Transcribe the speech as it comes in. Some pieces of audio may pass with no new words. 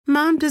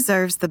Mom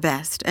deserves the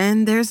best,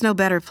 and there's no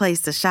better place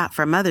to shop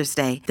for Mother's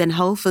Day than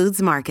Whole Foods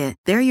Market.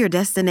 They're your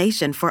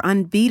destination for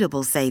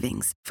unbeatable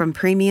savings, from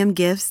premium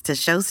gifts to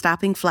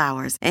show-stopping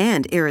flowers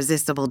and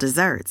irresistible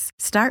desserts.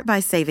 Start by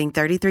saving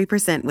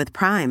 33% with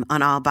Prime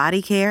on all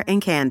body care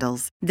and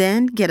candles.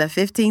 Then get a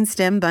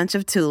 15-stem bunch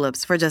of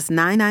tulips for just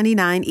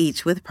 $9.99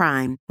 each with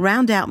Prime.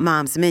 Round out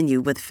Mom's menu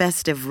with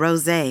festive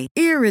rosé,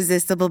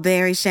 irresistible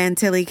berry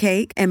chantilly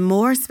cake, and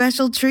more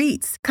special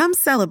treats. Come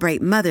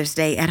celebrate Mother's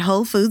Day at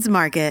Whole Foods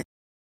Market.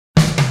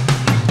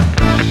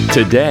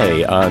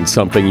 Today on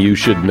Something You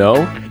Should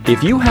Know,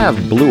 if you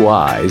have blue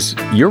eyes,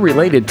 you're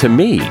related to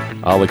me.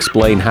 I'll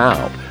explain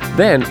how.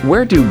 Then,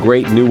 where do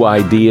great new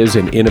ideas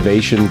and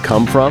innovation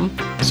come from?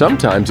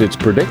 Sometimes it's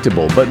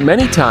predictable, but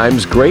many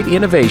times great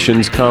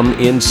innovations come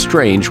in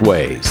strange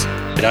ways.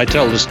 I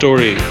tell the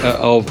story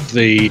of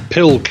the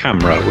pill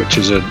camera, which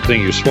is a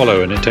thing you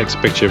swallow and it takes a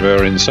picture of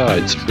your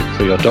insides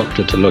for your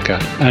doctor to look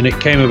at. And it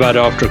came about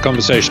after a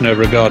conversation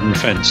over a garden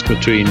fence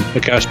between a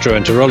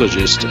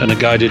gastroenterologist and a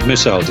guided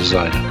missile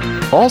designer.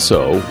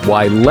 Also,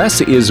 why less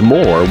is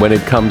more when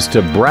it comes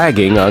to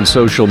bragging on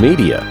social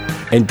media.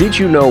 And did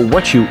you know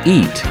what you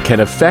eat can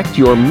affect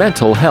your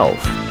mental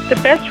health?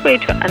 The best way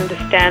to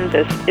understand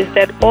this is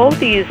that all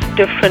these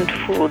different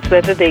foods,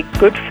 whether they're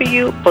good for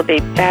you or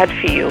they're bad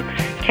for you,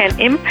 can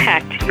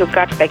impact your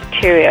gut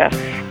bacteria,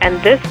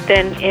 and this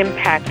then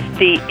impacts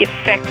the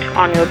effect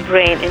on your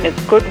brain in a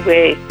good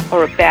way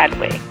or a bad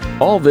way.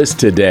 All this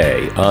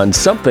today on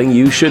Something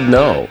You Should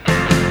Know.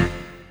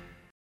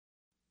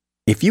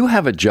 If you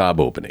have a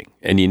job opening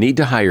and you need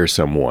to hire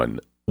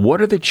someone,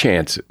 what are the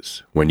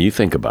chances, when you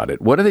think about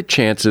it, what are the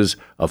chances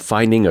of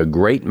finding a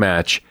great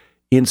match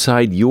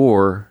inside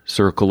your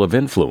circle of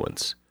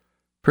influence?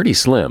 Pretty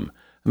slim.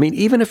 I mean,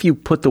 even if you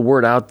put the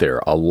word out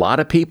there, a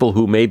lot of people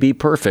who may be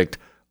perfect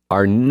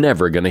are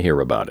never going to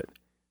hear about it.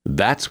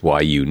 That's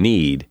why you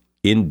need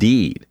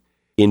Indeed.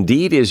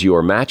 Indeed is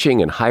your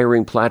matching and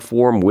hiring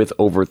platform with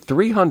over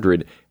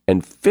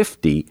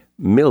 350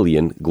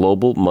 million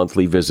global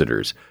monthly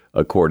visitors,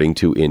 according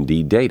to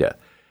Indeed data,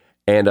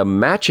 and a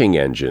matching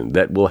engine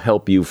that will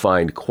help you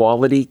find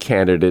quality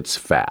candidates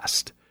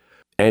fast.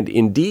 And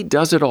Indeed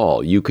does it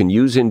all. You can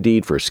use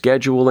Indeed for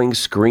scheduling,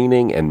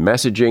 screening, and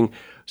messaging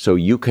so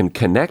you can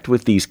connect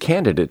with these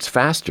candidates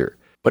faster.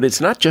 But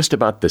it's not just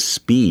about the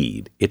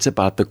speed, it's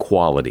about the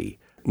quality.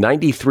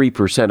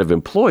 93% of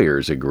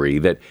employers agree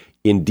that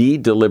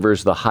Indeed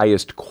delivers the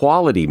highest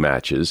quality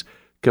matches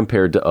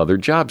compared to other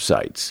job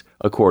sites,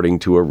 according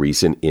to a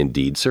recent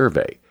Indeed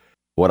survey.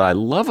 What I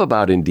love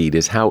about Indeed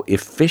is how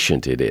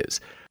efficient it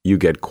is. You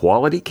get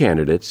quality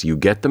candidates, you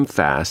get them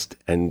fast,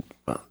 and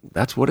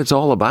that's what it's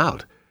all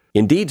about.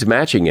 Indeed's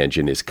matching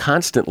engine is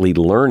constantly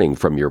learning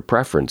from your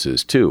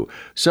preferences, too.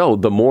 So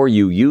the more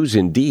you use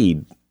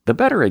Indeed, the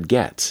better it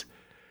gets.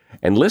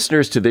 And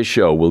listeners to this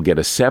show will get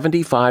a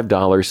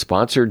 $75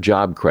 sponsored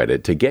job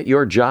credit to get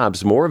your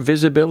jobs more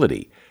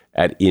visibility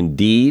at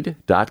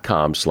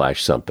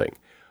Indeed.com/something.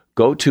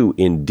 Go to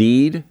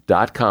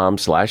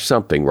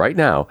Indeed.com/something right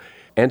now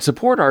and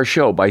support our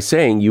show by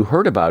saying you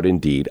heard about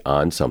Indeed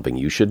on Something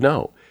You Should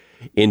Know.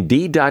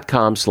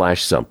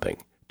 Indeed.com/something.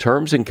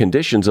 Terms and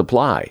conditions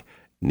apply.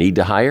 Need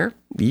to hire?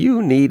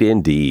 You need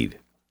Indeed.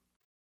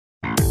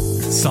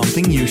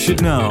 Something you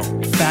should know.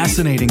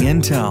 Fascinating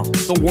intel,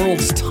 the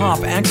world's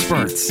top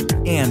experts,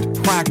 and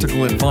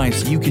practical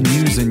advice you can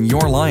use in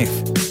your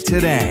life.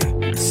 Today,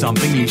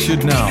 Something You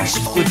Should Know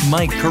with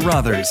Mike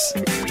Carruthers.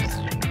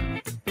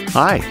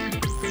 Hi.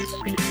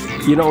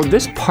 You know,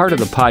 this part of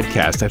the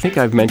podcast, I think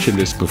I've mentioned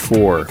this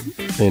before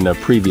in a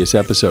previous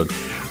episode.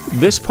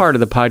 This part of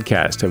the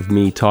podcast of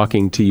me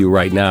talking to you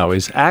right now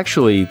is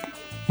actually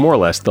more or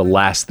less the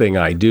last thing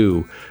I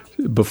do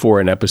before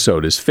an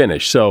episode is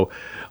finished. So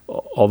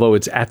although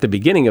it's at the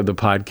beginning of the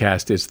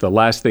podcast, it's the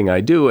last thing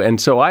I do.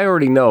 And so I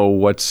already know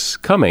what's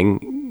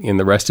coming in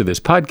the rest of this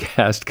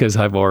podcast because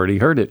I've already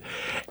heard it.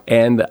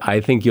 And I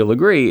think you'll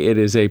agree it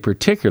is a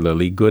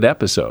particularly good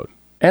episode.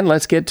 And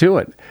let's get to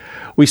it.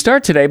 We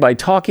start today by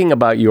talking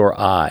about your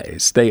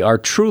eyes. They are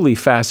truly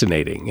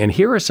fascinating. And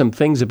here are some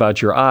things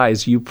about your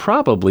eyes you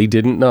probably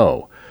didn't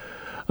know.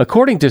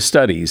 According to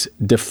studies,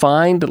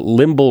 defined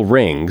limbal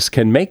rings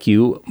can make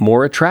you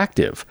more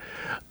attractive.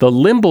 The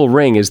limbal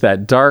ring is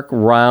that dark,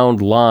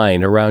 round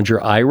line around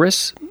your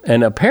iris,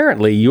 and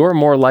apparently you're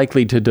more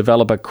likely to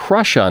develop a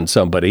crush on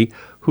somebody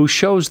who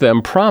shows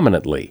them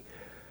prominently.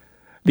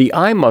 The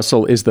eye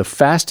muscle is the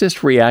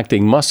fastest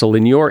reacting muscle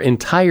in your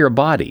entire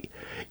body.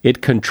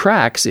 It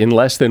contracts in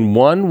less than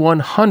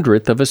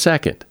 1/100th of a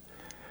second.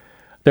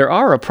 There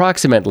are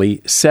approximately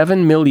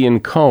 7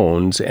 million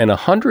cones and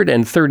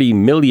 130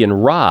 million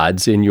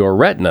rods in your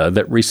retina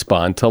that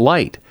respond to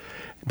light.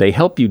 They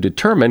help you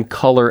determine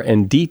color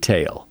and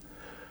detail.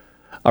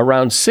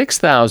 Around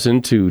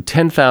 6,000 to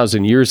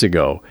 10,000 years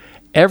ago,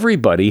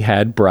 everybody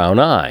had brown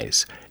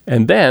eyes,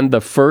 and then the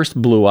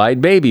first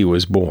blue-eyed baby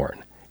was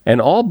born.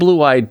 And all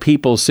blue-eyed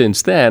people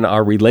since then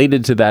are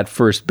related to that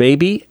first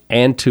baby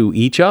and to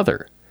each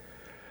other.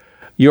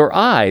 Your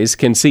eyes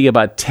can see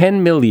about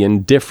 10 million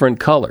different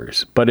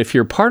colors, but if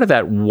you're part of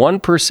that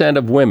 1%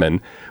 of women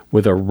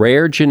with a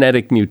rare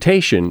genetic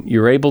mutation,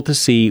 you're able to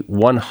see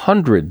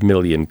 100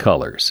 million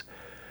colors.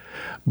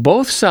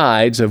 Both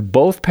sides of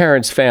both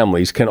parents'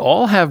 families can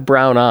all have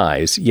brown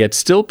eyes, yet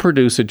still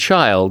produce a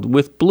child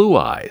with blue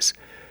eyes.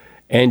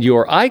 And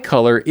your eye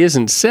color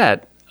isn't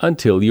set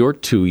until you're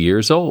 2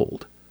 years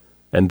old.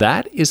 And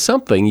that is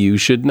something you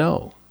should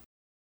know.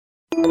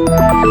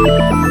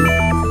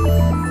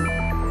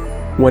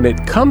 When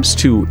it comes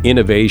to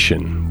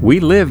innovation,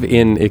 we live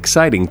in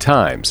exciting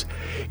times.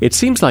 It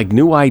seems like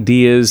new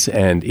ideas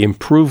and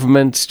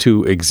improvements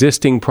to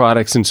existing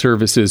products and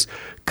services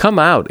come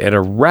out at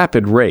a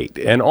rapid rate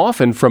and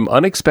often from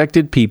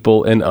unexpected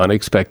people and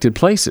unexpected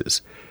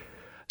places.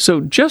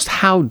 So just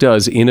how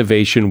does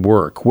innovation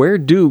work? Where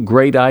do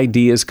great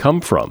ideas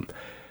come from?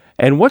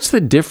 And what's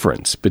the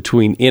difference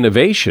between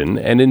innovation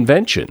and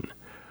invention?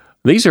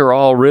 These are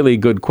all really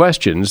good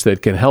questions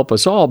that can help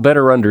us all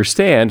better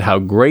understand how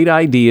great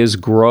ideas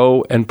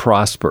grow and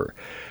prosper.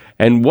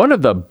 And one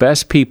of the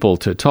best people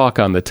to talk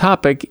on the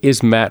topic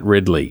is Matt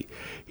Ridley.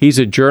 He's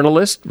a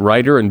journalist,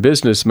 writer, and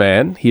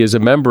businessman. He is a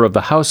member of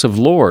the House of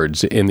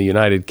Lords in the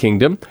United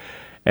Kingdom,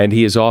 and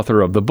he is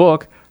author of the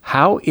book,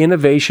 How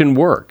Innovation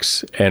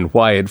Works and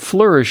Why It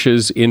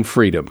Flourishes in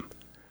Freedom.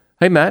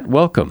 Hey, Matt,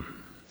 welcome.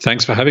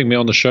 Thanks for having me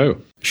on the show.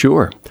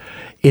 Sure.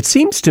 It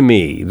seems to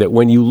me that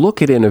when you look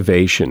at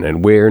innovation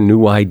and where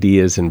new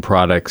ideas and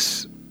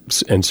products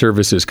and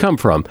services come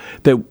from,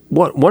 that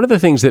one of the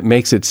things that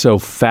makes it so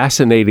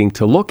fascinating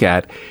to look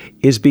at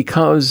is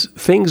because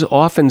things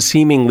often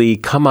seemingly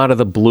come out of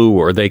the blue,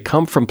 or they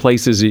come from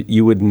places that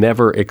you would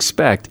never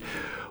expect,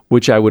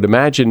 which I would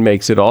imagine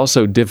makes it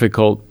also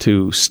difficult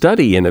to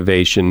study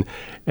innovation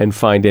and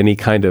find any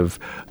kind of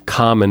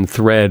common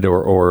thread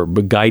or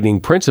guiding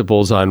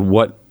principles on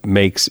what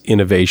makes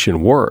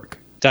innovation work.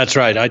 That's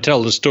right. I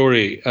tell the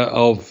story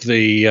of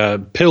the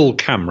pill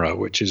camera,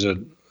 which is a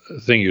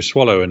thing you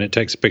swallow and it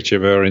takes a picture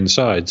of your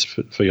insides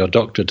for your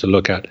doctor to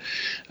look at.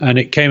 And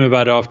it came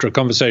about after a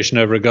conversation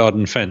over a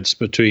garden fence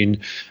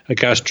between a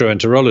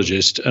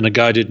gastroenterologist and a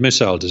guided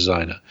missile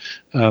designer.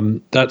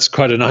 That's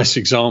quite a nice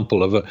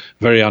example of a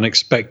very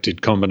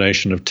unexpected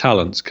combination of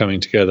talents coming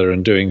together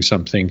and doing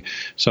something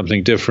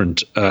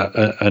different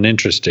and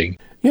interesting.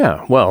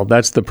 Yeah, well,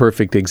 that's the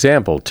perfect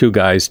example. Two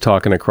guys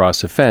talking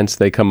across a fence,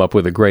 they come up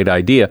with a great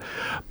idea.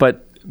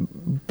 But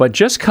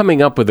just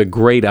coming up with a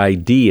great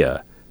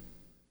idea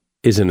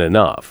isn't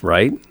enough,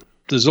 right?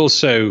 There's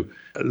also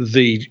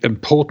the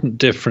important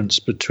difference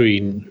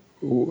between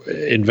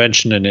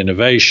invention and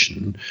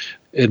innovation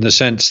in the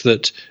sense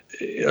that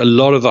a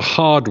lot of the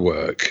hard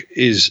work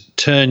is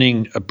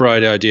turning a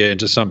bright idea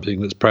into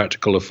something that's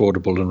practical,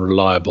 affordable, and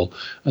reliable,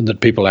 and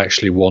that people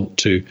actually want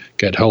to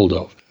get hold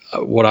of.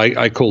 What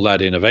I call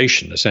that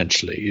innovation,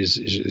 essentially,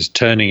 is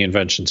turning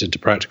inventions into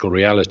practical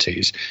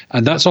realities.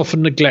 And that's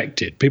often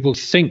neglected. People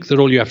think that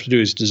all you have to do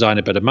is design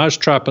a better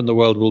mousetrap and the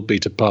world will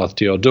beat a path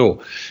to your door.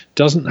 It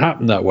doesn't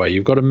happen that way.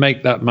 You've got to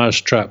make that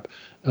mousetrap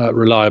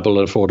reliable,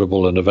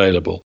 affordable, and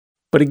available.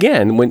 But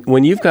again,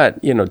 when you've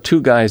got,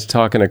 two guys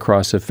talking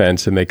across a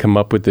fence and they come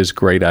up with this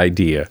great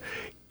idea,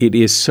 it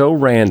is so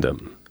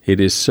random. It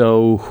is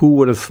so who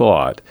would have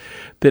thought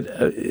that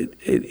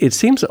it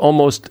seems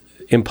almost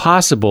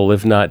impossible,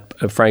 if not,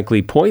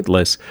 frankly,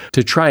 pointless,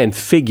 to try and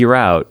figure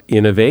out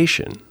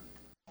innovation.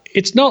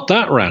 It's not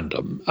that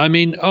random. I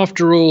mean,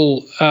 after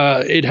all,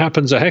 it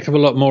happens a heck of a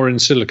lot more in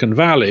Silicon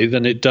Valley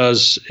than it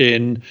does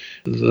in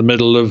the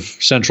middle of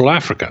Central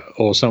Africa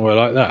or somewhere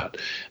like that.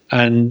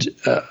 And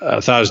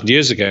 1,000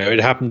 years ago,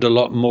 it happened a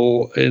lot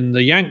more in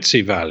the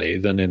Yangtze Valley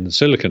than in the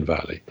Silicon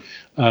Valley.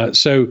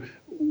 So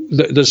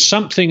there's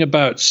something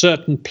about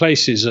certain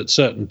places at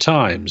certain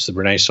times, the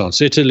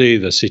Renaissance Italy,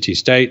 the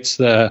city-states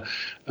there,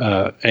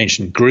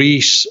 ancient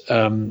Greece,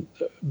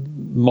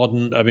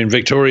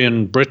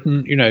 Victorian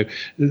Britain,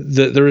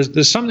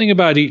 there's something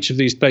about each of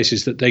these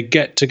places that they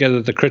get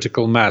together the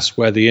critical mass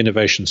where the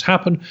innovations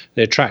happen.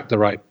 They attract the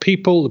right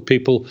people. The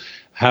people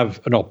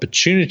have an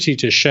opportunity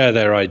to share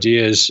their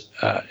ideas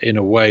in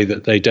a way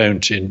that they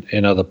don't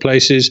in other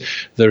places.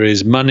 There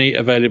is money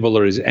available,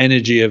 there is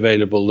energy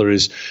available, there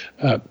is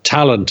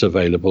talent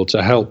available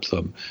to help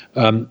them.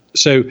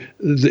 So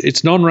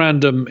it's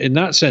non-random in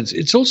that sense.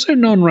 It's also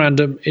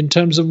non-random in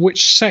terms of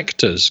which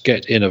sectors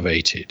get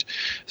innovated.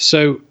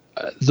 So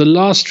the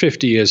last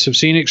 50 years have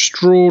seen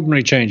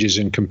extraordinary changes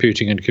in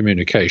computing and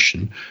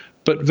communication,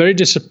 but very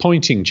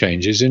disappointing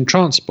changes in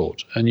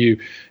transport. And you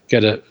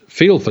get a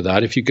feel for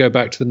that if you go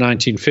back to the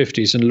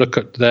 1950s and look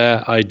at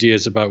their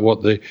ideas about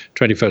what the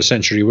 21st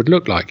century would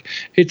look like.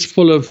 It's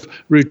full of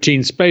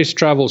routine space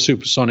travel,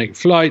 supersonic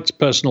flights,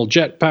 personal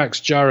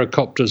jetpacks,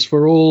 gyrocopters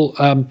for all.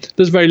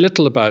 There's very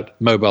little about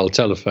mobile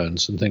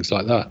telephones and things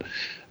like that.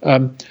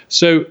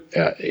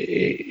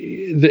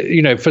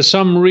 For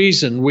some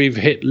reason, we've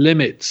hit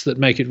limits that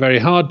make it very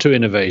hard to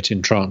innovate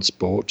in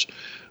transport.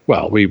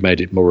 Well, we've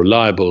made it more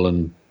reliable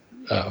and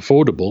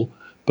affordable,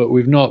 but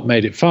we've not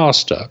made it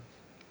faster.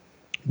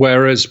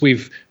 Whereas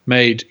we've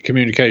made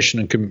communication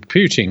and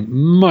computing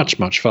much,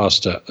 much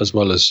faster as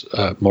well as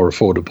more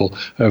affordable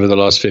over the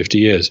last 50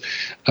 years.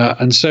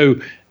 And so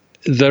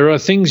there are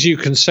things you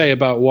can say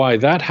about why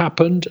that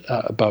happened,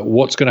 about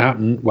what's going to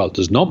happen. Well,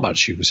 there's not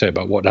much you can say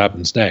about what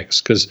happens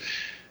next because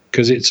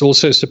it's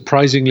also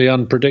surprisingly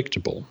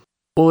unpredictable.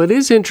 Well, it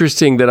is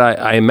interesting that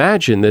I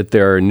imagine that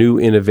there are new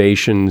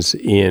innovations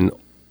in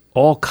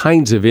all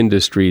kinds of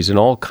industries and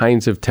all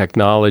kinds of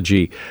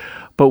technology.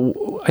 But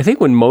I think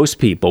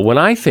when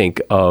I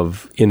think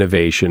of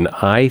innovation,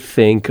 I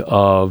think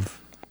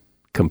of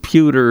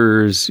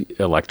computers,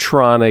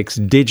 electronics,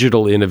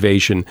 digital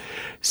innovation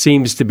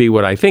seems to be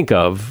what I think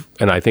of,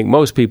 and I think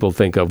most people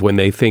think of when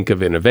they think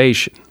of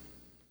innovation.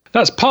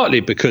 That's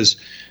partly because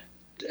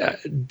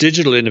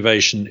digital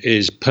innovation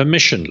is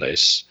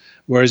permissionless.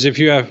 Whereas if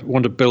you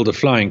want to build a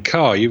flying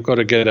car, you've got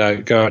to go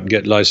out and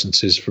get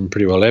licenses from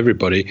pretty well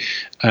everybody.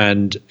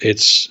 And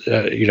it's,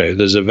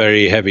 there's a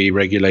very heavy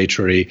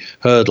regulatory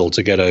hurdle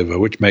to get over,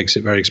 which makes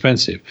it very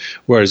expensive.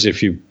 Whereas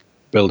if you're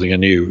building a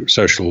new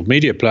social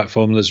media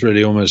platform, there's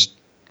really almost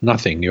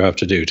nothing you have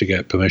to do to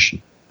get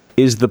permission.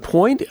 Is the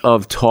point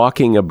of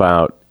talking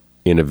about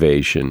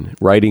innovation,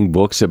 writing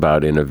books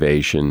about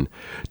innovation,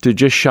 to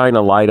just shine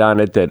a light on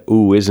it that,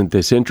 isn't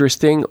this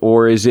interesting?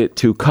 Or is it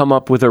to come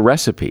up with a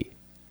recipe?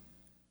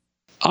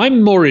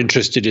 I'm more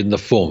interested in the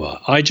former.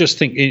 I just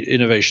think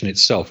innovation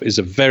itself is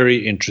a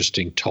very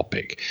interesting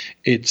topic.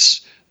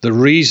 It's the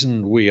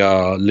reason we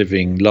are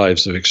living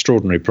lives of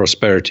extraordinary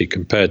prosperity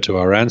compared to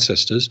our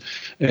ancestors.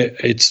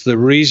 It's the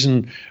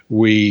reason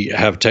we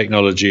have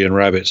technology and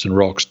rabbits and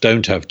rocks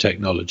don't have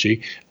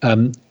technology.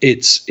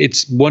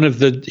 It's one of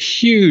the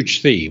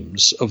huge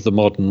themes of the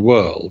modern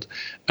world.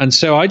 And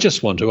so I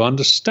just want to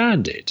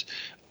understand it.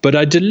 But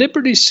I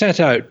deliberately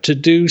set out to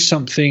do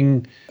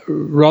something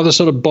rather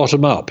sort of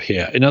bottom up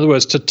here. In other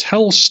words, to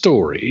tell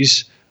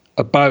stories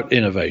about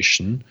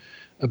innovation,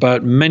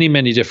 about many,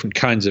 many different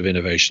kinds of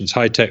innovations,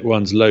 high-tech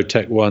ones,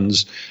 low-tech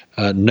ones,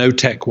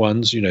 no-tech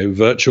ones,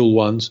 virtual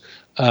ones,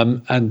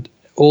 and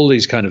all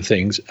these kind of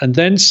things, and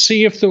then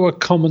see if there were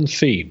common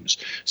themes.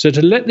 So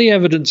to let the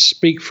evidence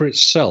speak for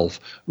itself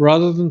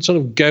rather than sort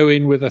of go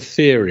in with a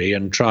theory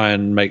and try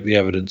and make the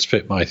evidence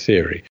fit my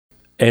theory.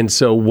 And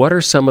so what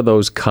are some of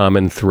those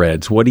common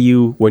threads? When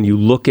you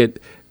look at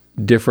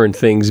different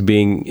things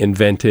being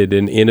invented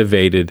and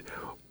innovated,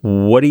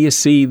 what do you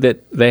see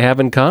that they have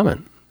in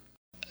common?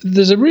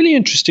 There's a really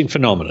interesting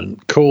phenomenon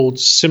called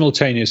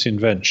simultaneous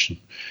invention,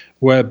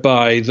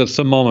 whereby the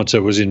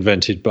thermometer was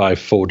invented by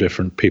 4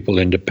 different people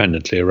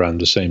independently around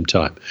the same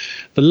time.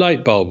 The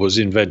light bulb was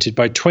invented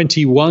by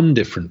 21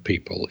 different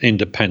people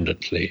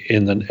independently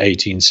in the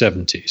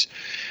 1870s.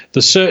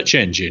 The search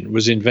engine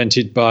was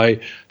invented by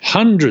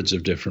hundreds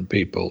of different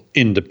people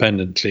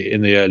independently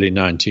in the early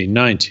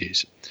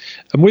 1990s.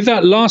 And with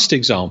that last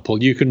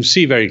example, you can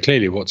see very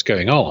clearly what's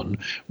going on,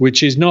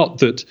 which is not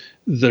that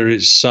there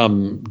is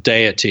some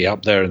deity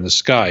up there in the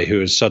sky who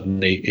has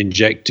suddenly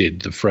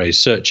injected the phrase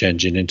search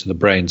engine into the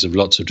brains of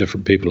lots of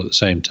different people at the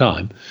same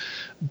time,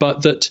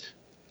 but that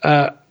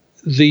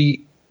the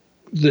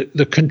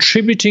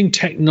contributing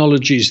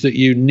technologies that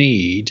you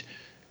need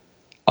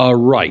are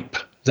ripe.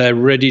 They're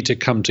ready to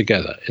come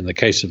together. In the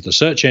case of the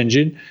search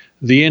engine,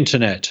 the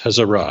internet has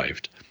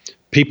arrived.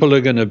 People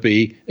are going to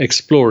be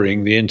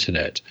exploring the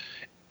internet.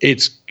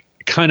 It's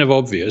kind of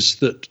obvious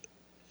that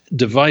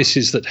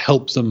devices that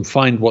help them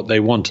find what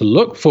they want to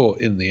look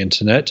for in the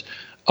internet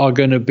are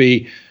going to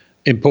be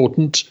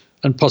important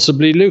and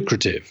possibly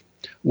lucrative.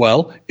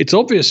 Well, it's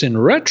obvious in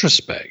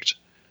retrospect,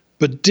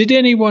 but did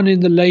anyone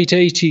in the late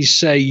 80s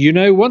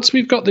say, once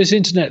we've got this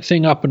internet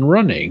thing up and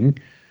running,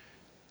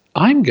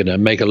 I'm going to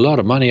make a lot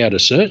of money out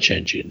of search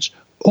engines?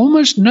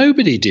 Almost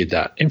nobody did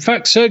that. In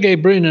fact, Sergey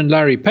Brin and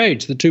Larry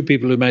Page, the 2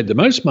 people who made the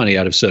most money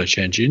out of search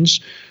engines,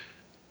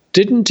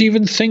 didn't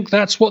even think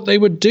that's what they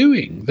were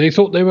doing. They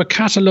thought they were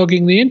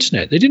cataloging the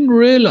internet. They didn't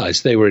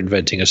realize they were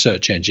inventing a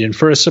search engine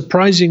for a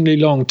surprisingly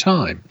long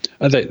time.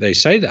 They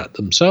say that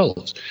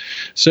themselves.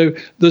 So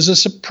there's a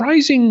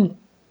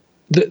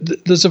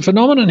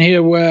phenomenon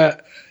here where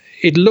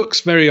it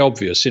looks very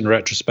obvious in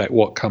retrospect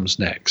what comes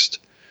next.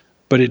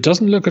 But it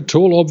doesn't look at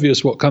all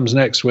obvious what comes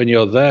next when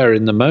you're there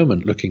in the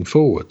moment looking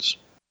forwards.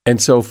 And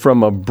so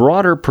from a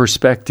broader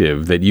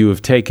perspective that you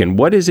have taken,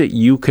 what is it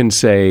you can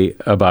say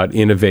about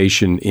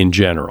innovation in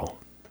general?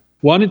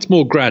 One, it's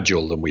more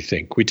gradual than we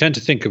think. We tend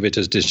to think of it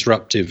as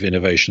disruptive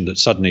innovation that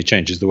suddenly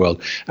changes the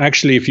world.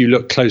 Actually, if you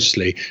look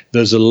closely,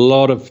 there's a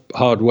lot of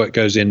hard work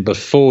goes in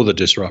before the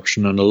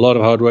disruption and a lot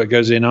of hard work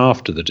goes in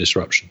after the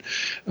disruption.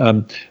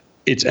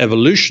 It's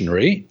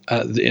evolutionary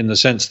in the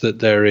sense that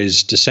there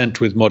is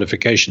descent with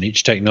modification.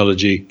 Each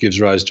technology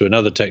gives rise to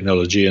another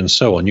technology and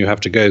so on. You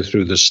have to go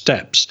through the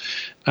steps,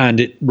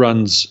 and it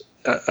runs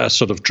a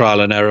sort of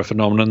trial and error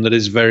phenomenon that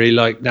is very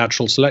like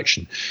natural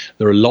selection.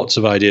 There are lots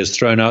of ideas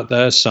thrown out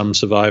there. Some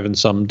survive and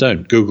some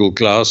don't. Google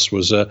Glass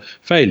was a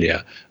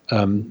failure.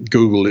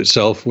 Google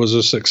itself was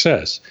a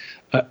success.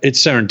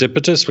 It's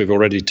serendipitous. We've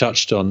already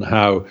touched on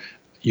how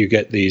you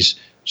get these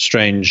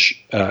strange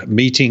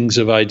meetings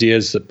of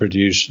ideas that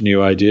produce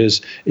new ideas.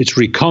 It's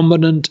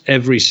recombinant.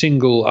 Every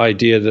single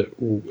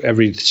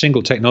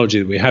technology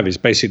that we have is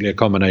basically a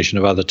combination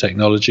of other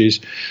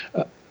technologies.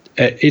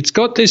 It's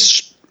got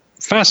this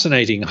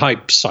fascinating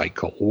hype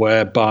cycle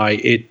whereby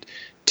it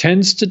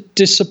tends to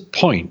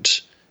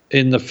disappoint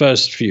in the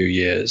first few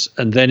years,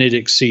 and then it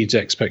exceeds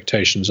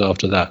expectations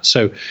after that.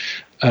 So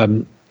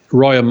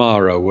Roy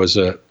Amara was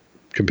a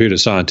computer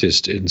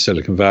scientist in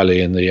Silicon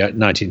Valley in the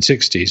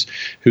 1960s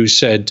who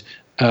said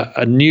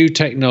a new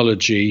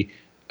technology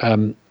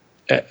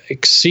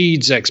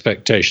exceeds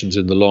expectations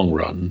in the long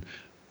run,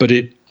 but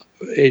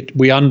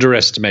we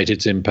underestimate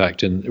its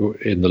impact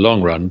in the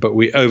long run, but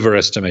we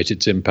overestimate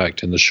its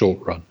impact in the short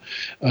run.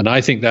 And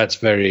I think that's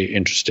very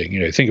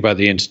interesting. Think about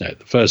the internet.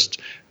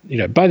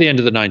 By the end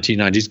of the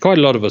 1990s, quite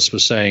a lot of us were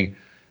saying,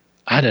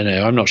 I don't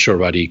know, I'm not sure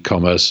about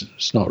e-commerce.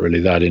 It's not really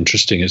that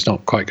interesting. It's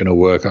not quite going to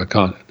work. I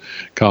can't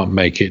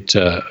make it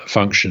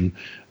function.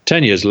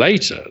 10 years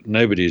later,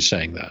 nobody is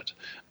saying that.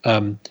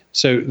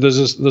 So there's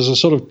a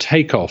sort of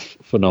takeoff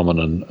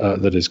phenomenon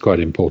that is quite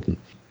important.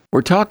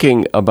 We're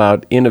talking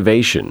about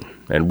innovation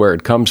and where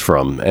it comes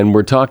from. And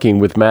we're talking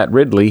with Matt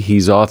Ridley.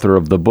 He's author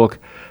of the book,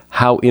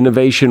 How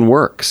Innovation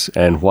Works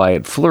and Why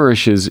It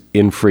Flourishes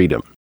in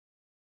Freedom.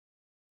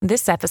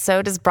 This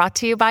episode is brought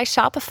to you by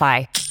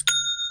Shopify.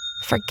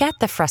 Forget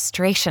the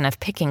frustration of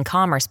picking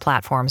commerce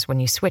platforms when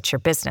you switch your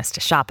business to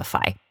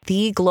Shopify,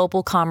 the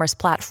global commerce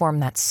platform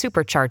that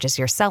supercharges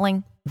your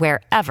selling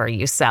wherever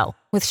you sell.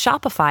 With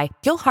Shopify,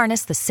 you'll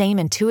harness the same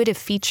intuitive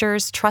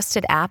features,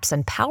 trusted apps,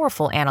 and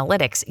powerful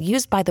analytics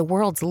used by the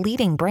world's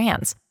leading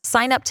brands.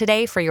 Sign up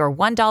today for your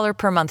 $1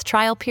 per month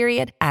trial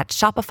period at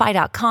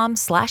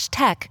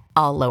shopify.com/tech,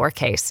 all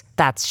lowercase.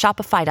 That's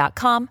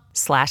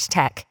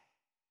shopify.com/tech.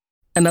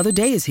 Another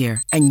day is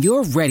here, and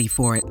you're ready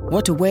for it.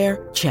 What to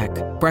wear? Check.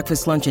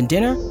 Breakfast, lunch, and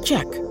dinner?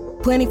 Check.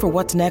 Planning for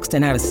what's next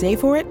and how to save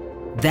for it?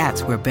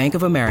 That's where Bank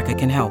of America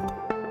can help.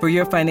 For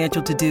your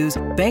financial to-dos,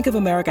 Bank of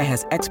America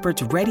has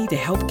experts ready to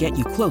help get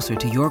you closer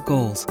to your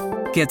goals.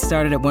 Get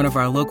started at one of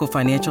our local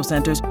financial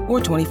centers or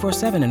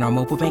 24/7 in our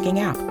mobile banking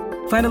app.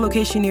 Find a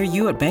location near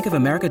you at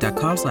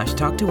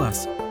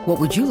bankofamerica.com/talktous. What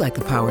would you like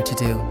the power to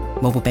do?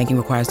 Mobile banking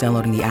requires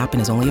downloading the app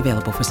and is only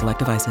available for select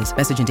devices.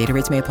 Message and data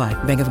rates may apply.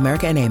 Bank of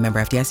America NA, member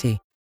FDIC.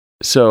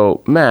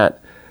 So,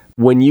 Matt,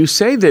 when you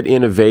say that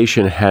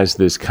innovation has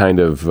this kind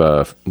of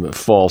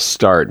false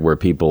start where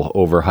people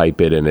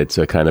overhype it and it's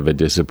a kind of a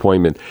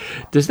disappointment,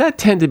 does that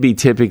tend to be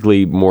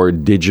typically more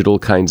digital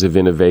kinds of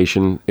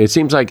innovation? It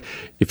seems like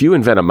if you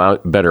invent a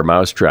better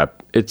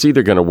mousetrap, it's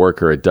either going to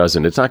work or it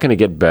doesn't. It's not going to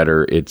get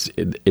better.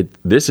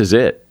 This is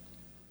it.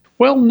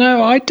 Well,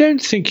 no, I don't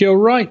think you're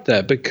right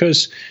there,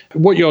 because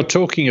what you're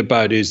talking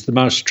about is the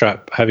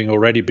mousetrap having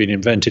already been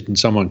invented and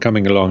someone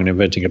coming along and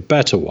inventing a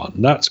better one.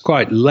 That's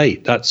quite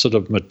late. That's sort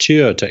of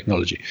mature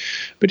technology.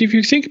 But if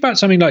you think about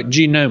something like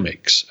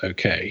genomics,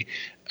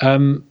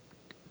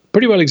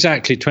 pretty well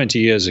exactly 20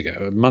 years ago,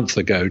 a month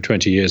ago,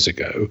 20 years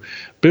ago,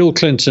 Bill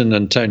Clinton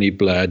and Tony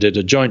Blair did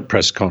a joint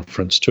press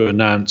conference to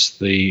announce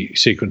the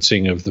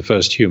sequencing of the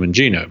first human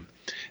genome.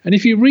 And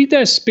if you read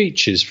their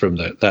speeches from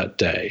that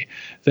day,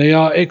 they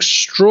are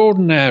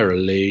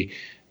extraordinarily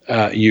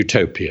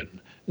utopian.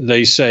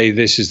 They say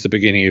this is the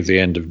beginning of the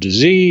end of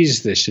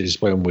disease. This is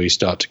when we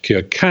start to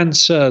cure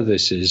cancer.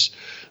 This is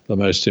the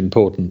most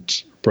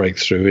important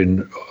breakthrough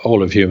in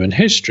all of human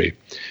history.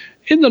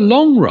 In the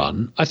long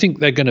run, I think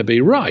they're going to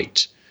be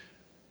right.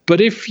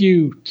 But if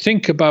you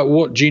think about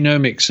what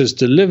genomics has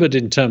delivered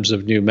in terms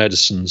of new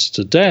medicines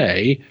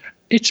today,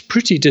 it's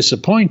pretty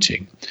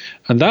disappointing.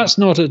 And that's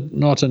not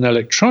an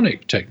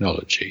electronic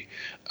technology.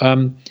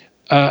 Another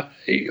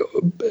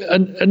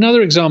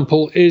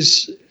example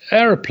is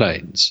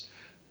aeroplanes.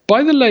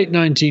 By the late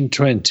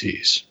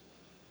 1920s,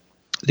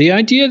 the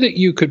idea that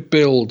you could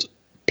build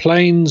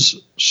planes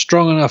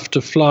strong enough to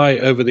fly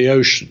over the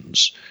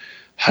oceans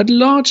had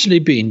largely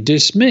been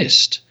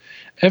dismissed.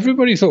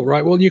 Everybody thought,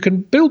 right, well, you can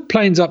build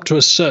planes up to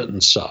a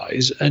certain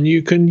size and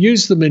you can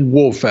use them in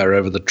warfare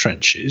over the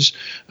trenches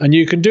and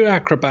you can do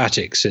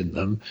acrobatics in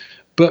them.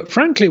 But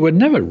frankly, we're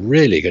never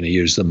really going to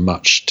use them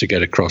much to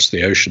get across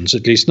the oceans,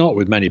 at least not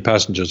with many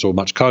passengers or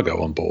much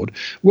cargo on board.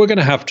 We're going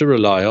to have to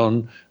rely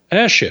on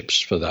airships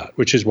for that,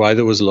 which is why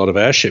there was a lot of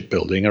airship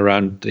building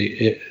around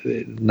the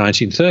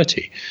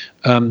 1930.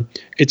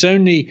 It's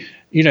only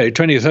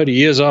 20 or 30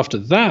 years after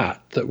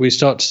that we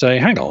start to say,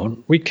 hang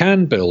on, we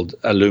can build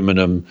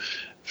aluminum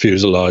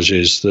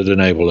fuselages that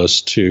enable us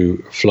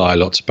to fly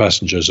lots of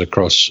passengers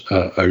across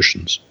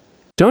oceans.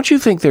 Don't you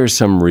think there's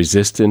some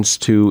resistance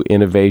to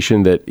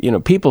innovation that,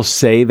 people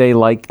say they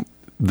like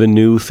the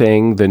new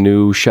thing, the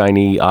new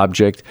shiny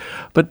object,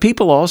 but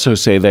people also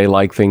say they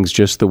like things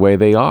just the way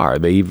they are.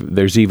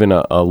 There's even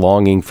a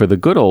longing for the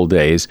good old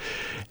days.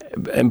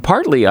 And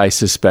partly, I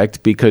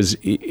suspect, because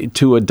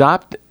to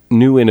adopt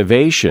new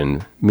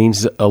innovation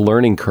means a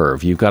learning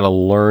curve. You've got to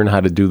learn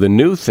how to do the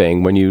new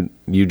thing when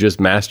you just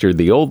mastered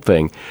the old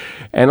thing.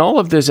 And all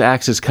of this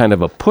acts as kind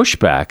of a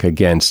pushback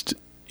against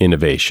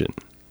innovation.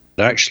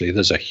 actually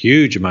there's a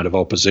huge amount of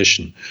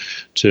opposition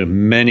to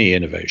many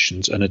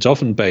innovations, and it's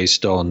often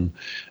based on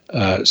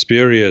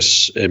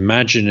spurious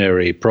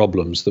imaginary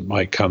problems that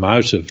might come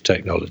out of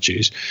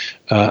technologies.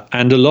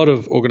 And a lot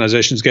of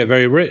organizations get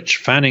very rich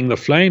fanning the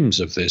flames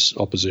of this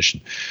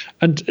opposition.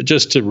 And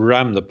just to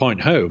ram the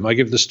point home, I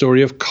give the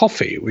story of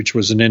coffee, which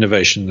was an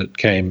innovation that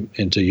came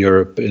into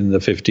Europe in the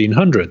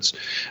 1500s.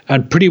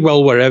 And pretty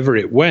well wherever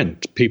it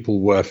went, people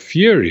were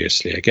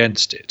furiously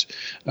against it.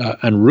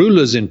 And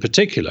rulers in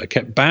particular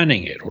kept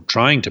banning it or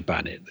trying to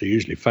ban it. They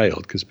usually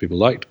failed because people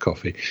liked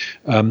coffee.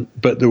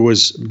 But there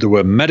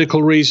were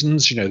medical reasons.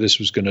 This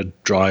was going to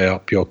dry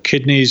up your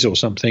kidneys or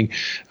something.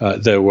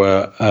 There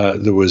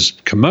was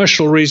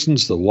commercial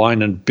reasons. The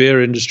wine and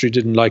beer industry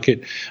didn't like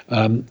it.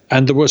 And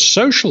there were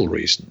social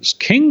reasons.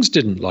 Kings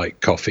didn't like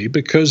coffee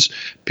because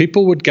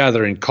people would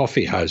gather in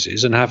coffee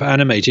houses and have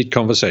animated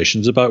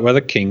conversations about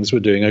whether kings were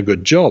doing a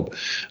good job.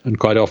 And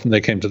quite often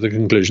they came to the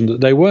conclusion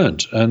that they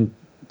weren't. And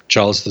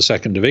Charles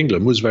II of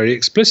England was very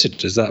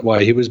explicit. Is that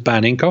why he was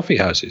banning coffee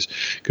houses?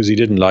 Because he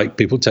didn't like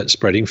people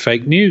spreading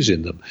fake news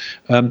in them.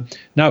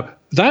 Now,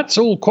 that's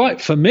all quite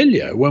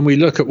familiar when we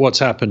look at what's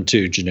happened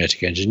to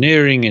genetic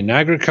engineering in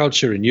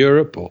agriculture in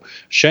Europe, or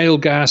shale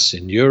gas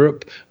in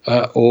Europe,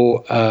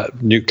 or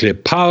nuclear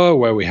power,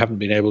 where we haven't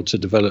been able to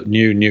develop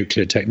new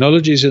nuclear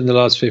technologies in the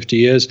last 50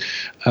 years.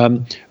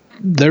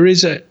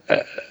 There's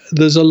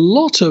a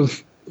lot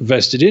of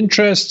vested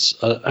interests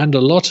and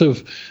a lot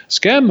of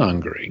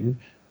scaremongering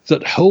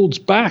that holds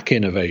back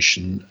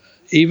innovation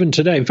even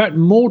today. In fact,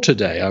 more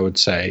today, I would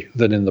say,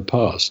 than in the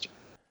past.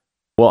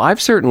 Well,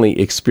 I've certainly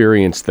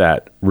experienced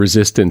that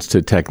resistance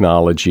to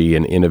technology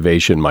and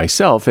innovation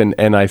myself,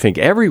 and I think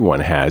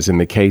everyone has in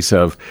the case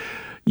of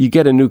you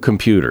get a new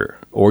computer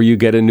or you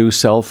get a new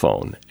cell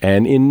phone,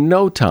 and in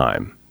no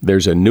time,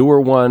 there's a newer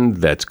one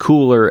that's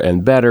cooler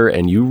and better,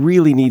 and you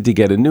really need to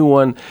get a new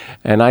one.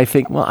 And I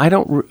think,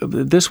 well,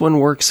 this one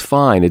works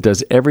fine. It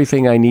does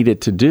everything I need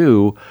it to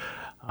do.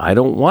 I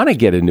don't want to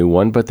get a new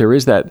one, but there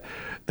is that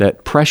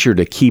pressure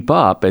to keep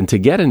up and to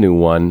get a new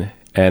one.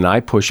 And I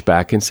push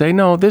back and say,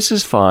 no, this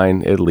is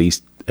fine, at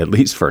least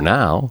for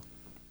now.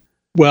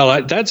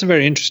 Well, that's a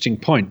very interesting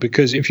point,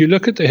 because if you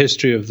look at the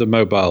history of the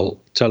mobile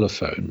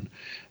telephone,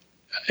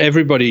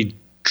 everybody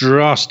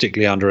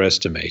drastically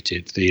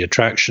underestimated the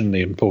attraction,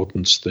 the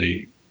importance,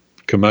 the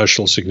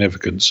commercial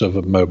significance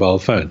of mobile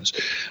phones.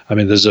 I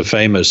mean, there's a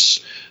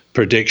famous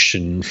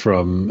prediction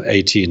from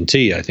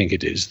AT&T, I think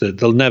it is, that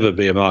there'll never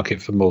be a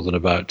market for more than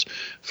about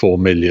 4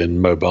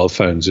 million mobile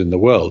phones in the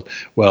world.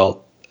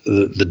 Well,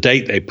 the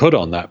date they put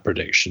on that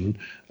prediction,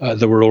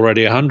 there were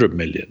already 100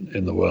 million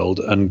in the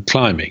world and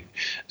climbing.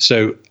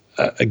 So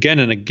again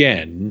and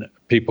again,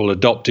 people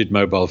adopted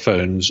mobile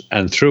phones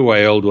and threw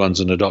away old ones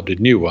and adopted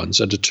new ones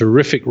at a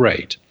terrific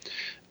rate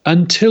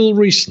until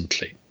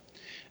recently.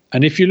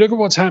 And if you look at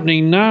what's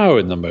happening now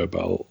in the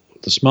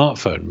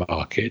smartphone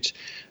market,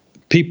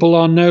 people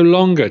are no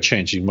longer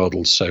changing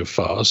models so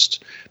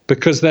fast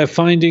because they're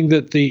finding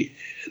that the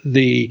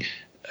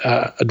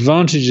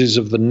advantages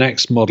of the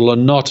next model are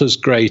not as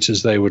great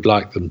as they would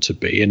like them to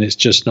be, and it's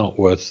just not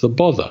worth the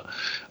bother.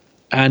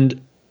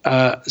 And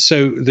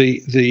so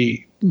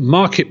the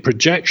market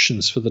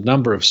projections for the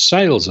number of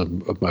sales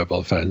of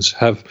mobile phones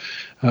have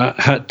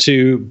had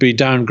to be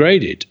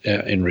downgraded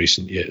in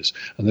recent years.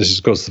 And this is,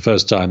 of course, the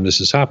first time this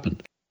has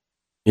happened.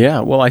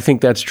 Yeah, well, I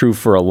think that's true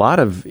for a lot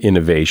of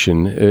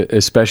innovation,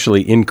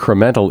 especially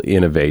incremental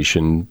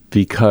innovation,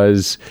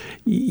 because,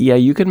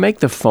 you can make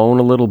the phone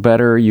a little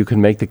better, you can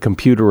make the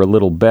computer a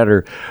little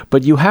better,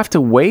 but you have to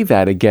weigh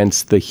that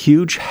against the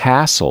huge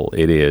hassle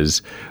it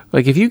is.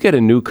 Like if you get a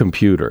new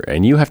computer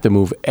and you have to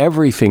move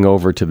everything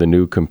over to the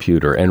new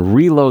computer and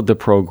reload the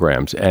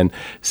programs and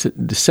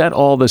set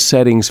all the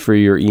settings for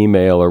your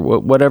email or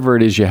whatever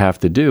it is you have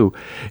to do,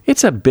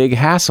 it's a big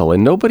hassle,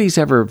 and nobody's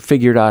ever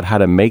figured out how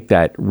to make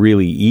that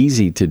really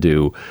easy to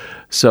do.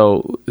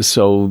 So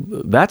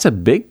that's a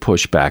big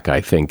pushback,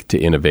 I think, to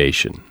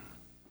innovation.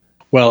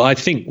 Well, I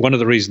think one of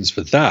the reasons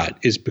for that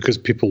is because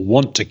people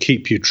want to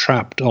keep you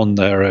trapped on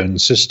their own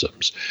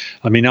systems.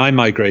 I mean, I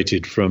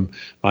migrated from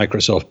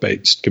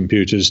Microsoft-based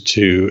computers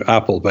to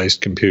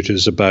Apple-based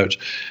computers about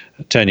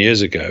 10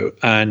 years ago,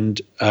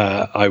 and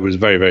I was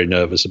very, very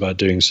nervous about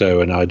doing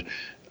so, and I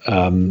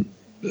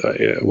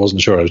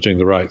wasn't sure I was doing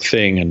the right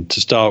thing. And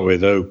to start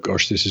with, oh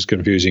gosh, this is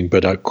confusing.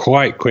 But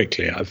quite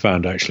quickly, I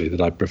found actually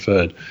that I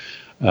preferred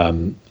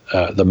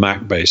the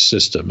Mac-based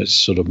system. It's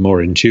sort of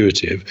more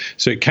intuitive.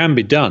 So it can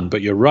be done,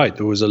 but you're right.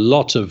 There's a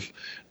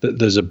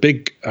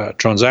big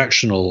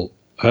transactional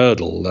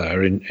hurdle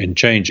there in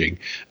changing,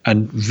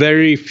 and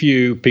very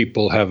few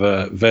people have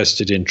a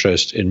vested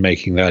interest in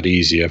making that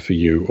easier for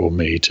you or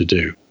me to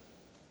do.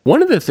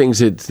 One of the things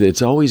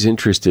that's always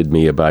interested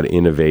me about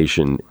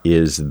innovation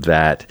is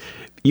that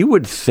you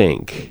would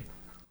think,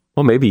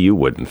 well, maybe you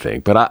wouldn't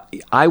think, but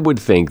I would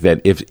think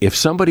that if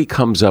somebody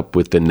comes up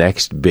with the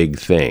next big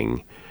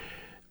thing,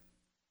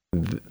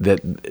 that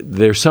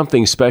there's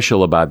something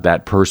special about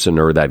that person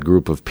or that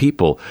group of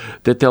people,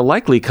 that they'll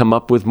likely come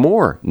up with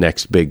more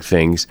next big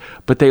things,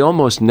 but they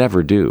almost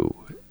never do.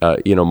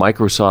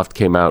 Microsoft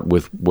came out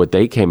with what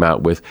they came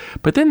out with,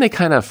 but then they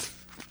kind of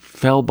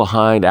fell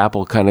behind.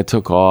 Apple kind of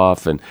took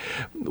off, and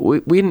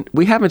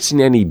we haven't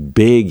seen any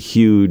big,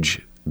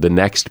 huge, the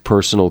next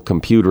personal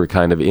computer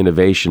kind of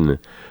innovation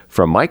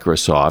from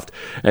Microsoft.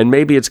 And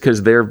maybe it's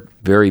because they're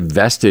very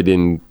vested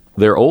in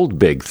their old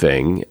big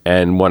thing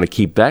and want to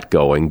keep that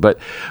going. But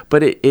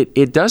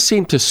it does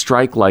seem to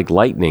strike like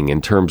lightning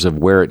in terms of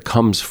where it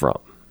comes from.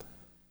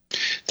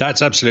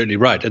 That's absolutely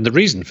right. And the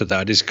reason for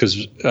that is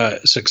because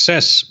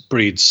success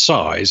breeds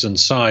size, and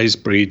size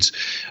breeds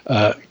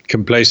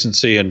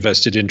complacency and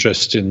vested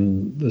interest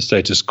in the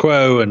status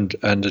quo and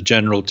a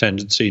general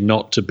tendency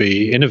not to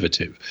be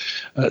innovative.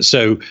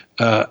 So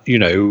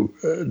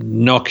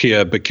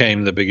Nokia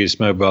became the biggest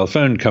mobile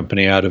phone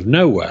company out of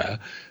nowhere,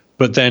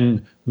 but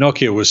then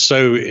Nokia was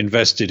so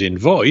invested in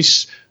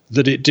voice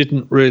that it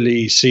didn't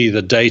really see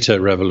the data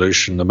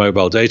revolution, the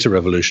mobile data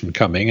revolution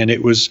coming, and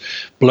it was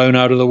blown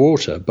out of the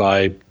water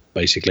by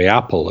basically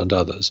Apple and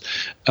others.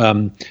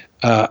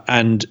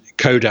 And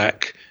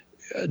Kodak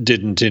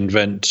didn't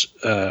invent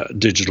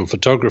digital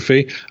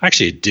photography.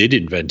 Actually, it did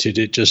invent it.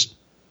 It just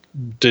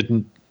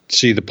didn't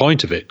see the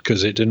point of it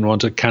because it didn't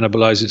want to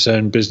cannibalize its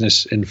own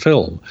business in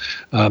film.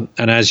 And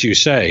as you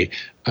say,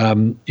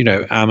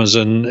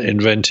 Amazon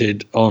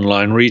invented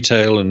online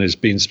retail and has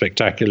been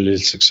spectacularly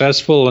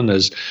successful and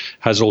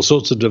has all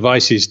sorts of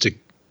devices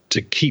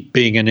to keep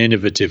being an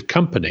innovative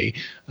company.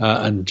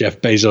 And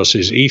Jeff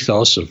Bezos's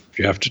ethos of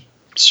you have to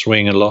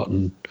swing a lot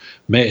and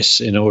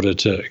miss in order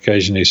to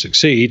occasionally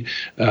succeed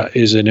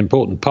is an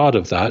important part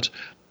of that.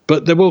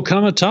 But there will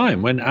come a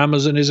time when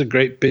Amazon is a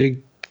great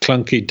big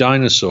clunky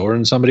dinosaur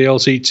and somebody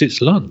else eats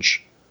its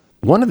lunch.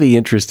 One of the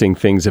interesting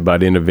things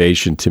about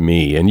innovation to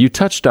me, and you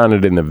touched on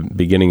it in the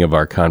beginning of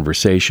our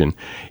conversation,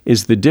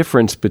 is the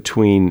difference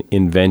between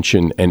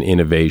invention and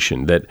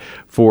innovation. That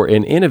for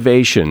an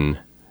innovation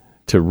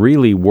to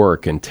really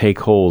work and take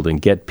hold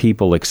and get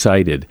people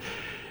excited,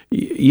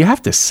 you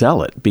have to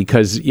sell it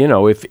because,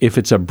 if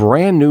it's a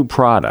brand new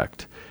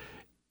product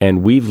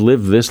and we've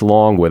lived this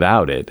long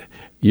without it,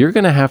 you're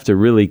going to have to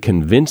really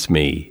convince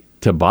me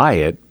to buy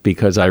it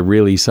because I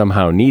really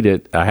somehow need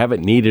it. I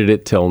haven't needed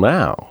it till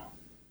now.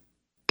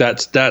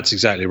 That's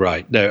exactly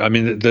right. No, I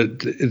mean,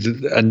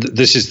 and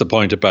this is the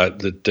point about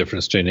the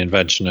difference between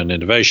invention and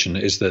innovation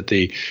is that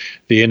the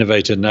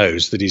innovator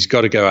knows that he's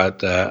got to go out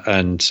there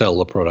and sell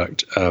the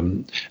product,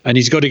 and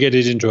he's got to get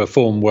it into a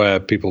form where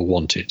people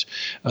want it.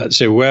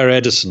 So where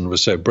Edison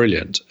was so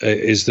brilliant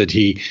is that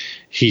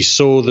he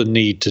saw the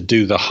need to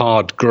do the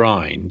hard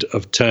grind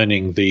of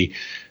turning the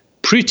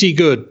pretty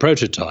good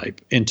prototype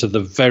into the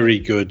very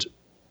good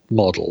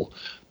model.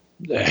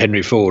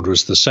 Henry Ford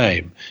was the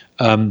same.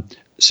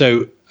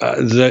 So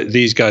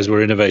these guys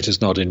were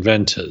innovators, not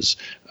inventors.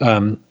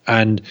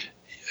 And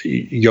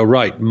you're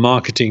right,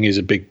 marketing is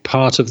a big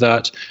part of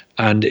that.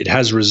 And it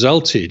has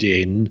resulted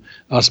in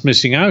us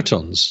missing out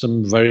on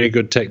some very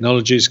good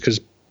technologies because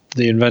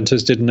the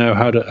inventors didn't know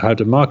how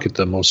to market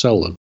them or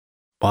sell them.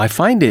 Well, I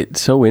find it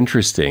so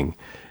interesting,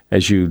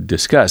 as you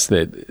discussed,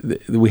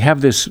 that we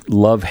have this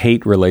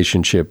love-hate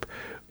relationship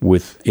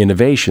with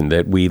innovation,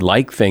 that we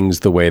like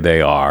things the way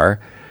they are.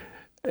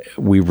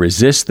 We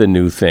resist the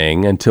new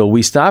thing until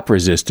we stop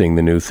resisting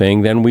the new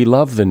thing. Then we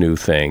love the new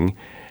thing,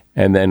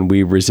 and then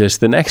we resist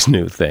the next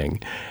new thing.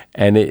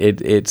 And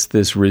it's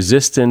this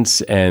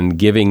resistance and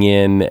giving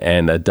in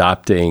and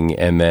adopting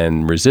and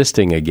then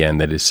resisting again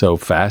that is so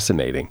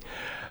fascinating.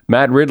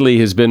 Matt Ridley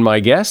has been my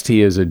guest.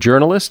 He is a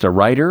journalist, a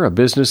writer, a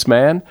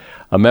businessman,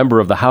 a member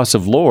of the House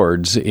of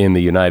Lords in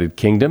the United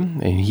Kingdom,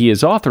 and he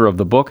is author of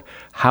the book,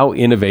 How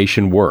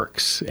Innovation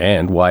Works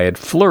and Why It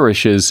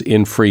Flourishes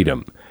in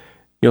Freedom.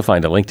 You'll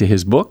find a link to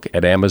his book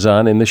at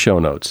Amazon in the show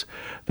notes.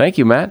 Thank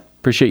you, Matt.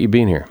 Appreciate you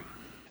being here.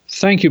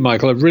 Thank you,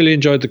 Michael. I've really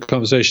enjoyed the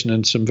conversation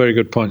and some very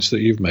good points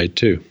that you've made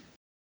too.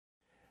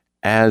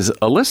 As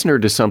a listener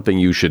to Something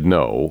You Should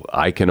Know,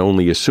 I can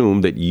only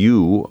assume that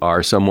you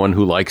are someone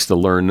who likes to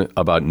learn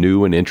about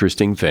new and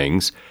interesting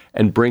things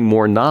and bring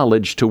more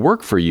knowledge to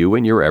work for you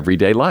in your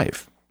everyday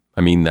life.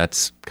 I mean,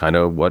 that's kind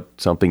of what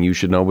Something You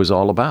Should Know is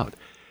all about.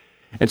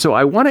 And so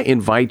I want to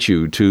invite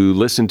you to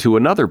listen to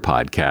another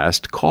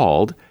podcast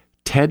called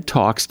TED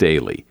Talks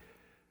Daily.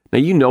 Now,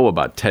 you know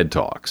about TED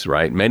Talks,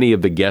 right? Many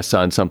of the guests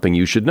on Something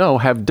You Should Know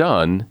have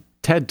done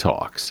TED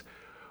Talks.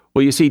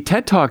 Well, you see,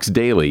 TED Talks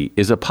Daily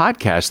is a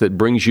podcast that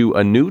brings you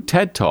a new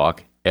TED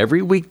Talk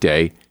every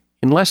weekday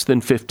in less than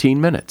 15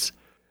 minutes.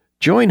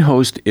 Join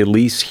host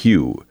Elise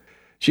Hu.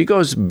 She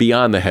goes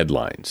beyond the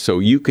headlines so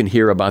you can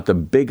hear about the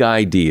big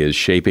ideas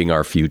shaping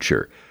our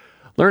future.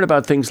 Learn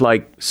about things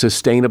like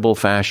sustainable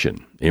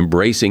fashion,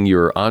 embracing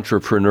your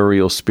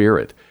entrepreneurial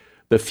spirit,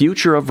 the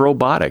future of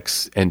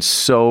robotics, and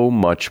so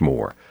much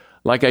more.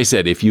 Like I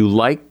said, if you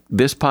like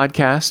this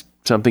podcast,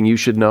 Something You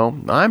Should Know,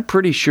 I'm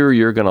pretty sure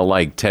you're going to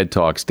like TED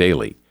Talks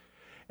Daily.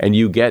 And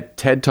you get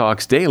TED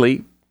Talks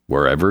Daily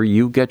wherever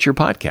you get your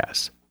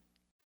podcasts.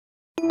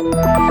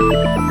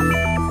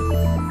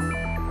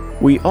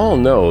 We all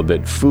know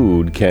that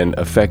food can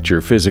affect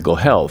your physical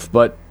health,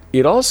 but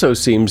It also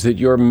seems that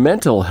your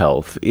mental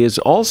health is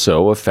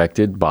also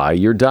affected by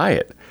your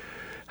diet.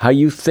 How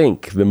you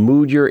think, the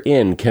mood you're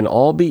in can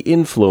all be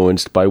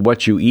influenced by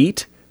what you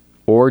eat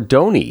or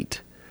don't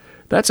eat.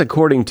 That's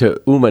according to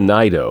Uma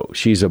Naidoo.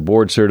 She's a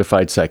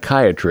board-certified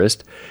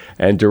psychiatrist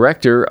and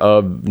director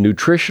of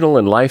nutritional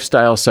and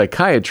lifestyle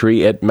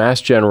psychiatry at Mass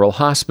General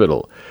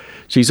Hospital.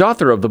 She's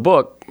author of the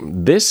book,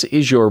 This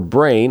Is Your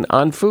Brain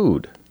on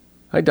Food.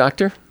 Hi,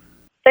 Doctor.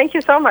 Thank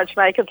you so much,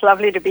 Mike. It's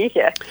lovely to be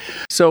here.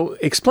 So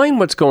explain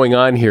what's going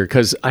on here,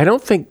 because I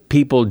don't think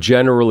people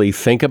generally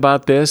think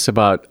about this,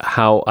 about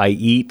how I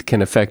eat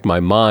can affect my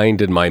mind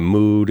and my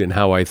mood and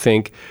how I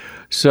think.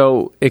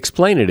 So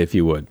explain it if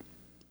you would.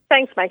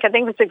 Thanks, Mike. I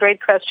think it's a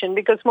great question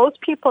because most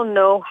people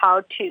know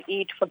how to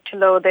eat to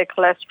lower their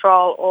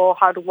cholesterol or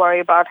how to worry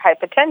about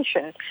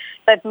hypertension.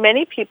 But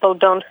many people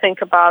don't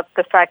think about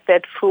the fact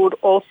that food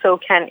also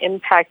can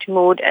impact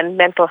mood and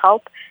mental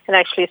health and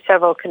actually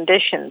several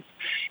conditions.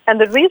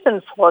 And the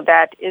reason for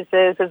that is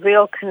there's a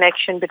real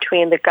connection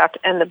between the gut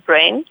and the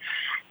brain.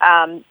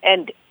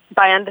 And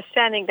by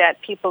understanding that,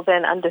 people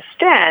then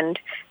understand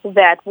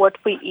that what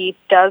we eat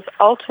does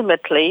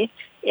ultimately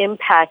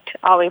impact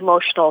our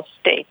emotional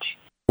state.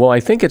 Well, I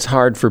think it's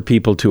hard for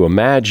people to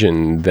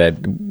imagine that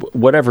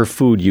whatever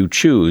food you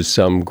choose,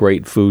 some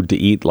great food to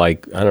eat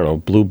like, I don't know,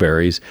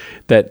 blueberries,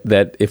 that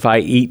if I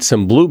eat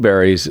some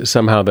blueberries,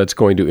 somehow that's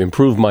going to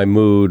improve my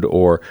mood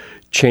or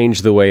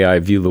change the way I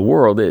view the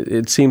world.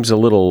 It seems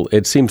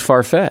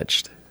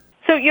far-fetched.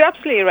 So you're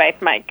absolutely right,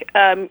 Mike.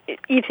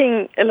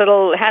 Eating a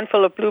little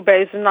handful of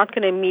blueberries is not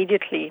going to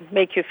immediately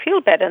make you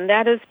feel better, and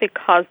that is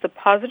because the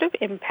positive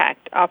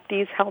impact of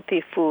these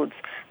healthy foods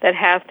that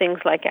have things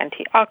like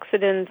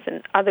antioxidants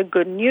and other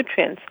good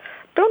nutrients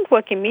don't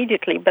work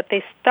immediately, but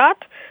they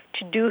start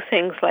to do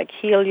things like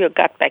heal your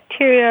gut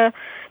bacteria.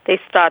 They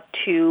start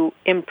to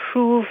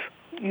improve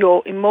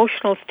your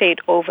emotional state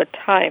over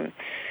time.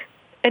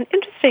 An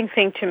interesting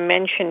thing to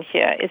mention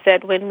here is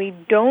that when we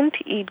don't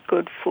eat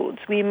good foods,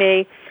 we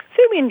may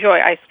say we enjoy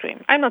ice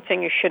cream. I'm not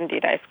saying you shouldn't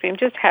eat ice cream,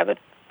 just have it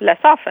less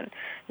often,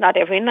 not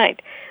every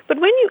night. But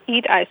when you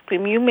eat ice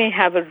cream, you may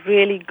have a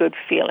really good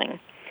feeling.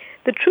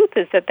 The truth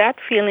is that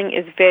feeling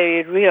is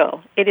very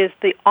real. It is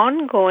the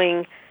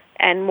ongoing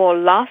and more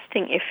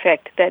lasting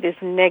effect that is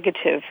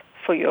negative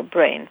for your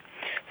brain.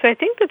 So I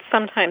think that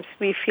sometimes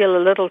we feel a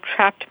little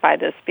trapped by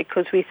this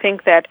because we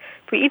think that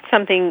if we eat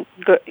something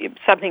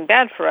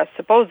bad for us,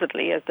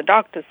 supposedly, as the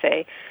doctors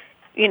say,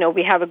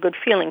 we have a good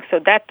feeling, so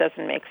that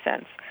doesn't make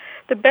sense.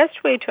 The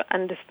best way to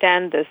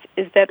understand this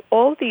is that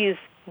all these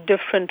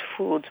different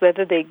foods,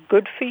 whether they're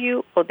good for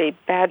you or they're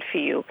bad for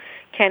you,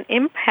 can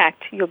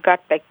impact your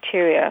gut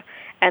bacteria,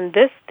 and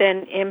this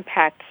then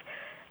impacts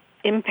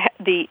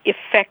the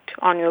effect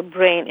on your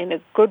brain in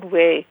a good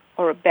way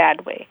or a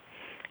bad way.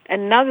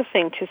 Another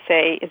thing to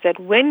say is that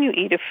when you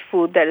eat a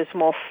food that is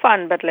more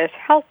fun but less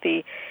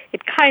healthy,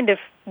 it kind of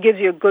gives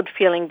you a good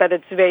feeling, but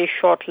it's very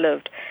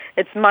short-lived.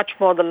 It's much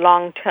more the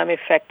long-term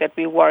effect that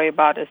we worry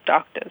about as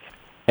doctors.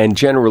 And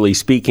generally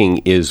speaking,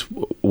 is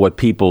what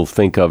people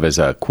think of as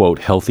a, quote,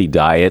 healthy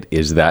diet,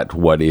 is that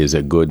what is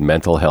a good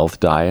mental health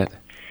diet?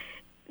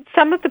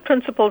 Some of the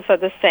principles are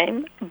the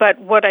same, but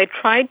what I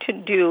tried to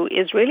do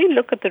is really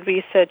look at the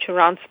research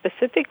around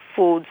specific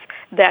foods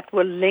that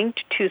were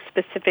linked to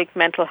specific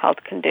mental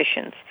health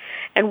conditions.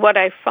 And what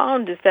I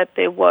found is that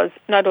there was,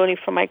 not only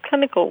from my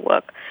clinical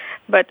work,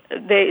 but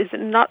there is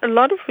not a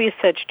lot of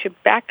research to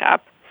back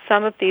up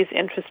some of these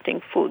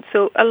interesting foods.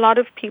 So a lot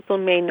of people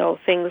may know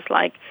things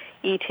like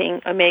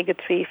eating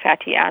omega-3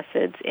 fatty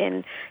acids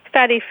in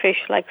fatty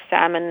fish like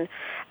salmon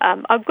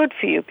are good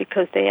for you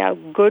because they are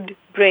good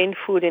brain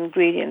food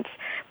ingredients.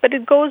 But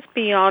it goes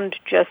beyond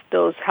just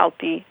those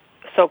healthy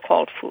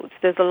so-called foods.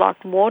 There's a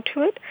lot more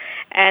to it,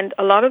 and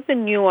a lot of the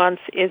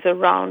nuance is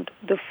around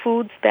the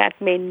foods that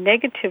may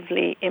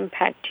negatively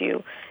impact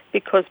you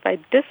because by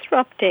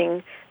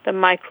disrupting the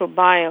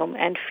microbiome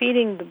and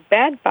feeding the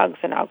bad bugs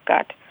in our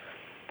gut,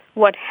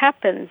 what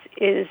happens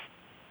is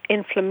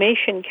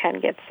inflammation can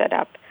get set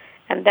up,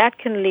 and that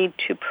can lead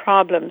to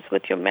problems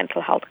with your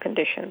mental health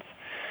conditions.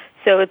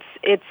 So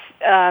it's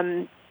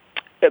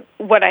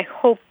what I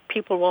hope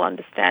people will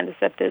understand is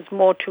that there's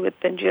more to it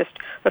than just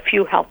a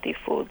few healthy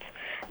foods.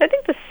 I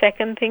think the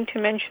second thing to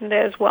mention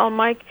there as well,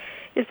 Mike,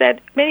 is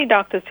that many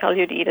doctors tell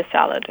you to eat a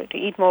salad or to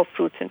eat more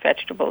fruits and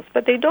vegetables,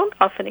 but they don't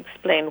often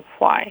explain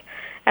why.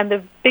 And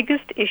the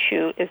biggest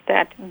issue is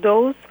that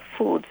those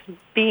foods,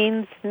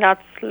 beans,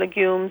 nuts,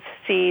 legumes,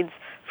 seeds,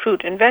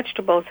 fruit, and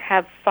vegetables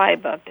have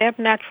fiber. They have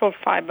natural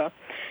fiber.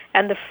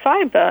 And the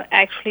fiber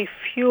actually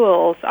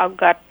fuels our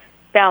gut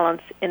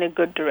balance in a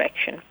good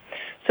direction.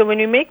 So when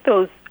you make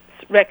those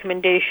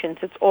recommendations,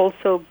 it's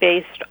also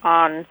based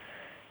on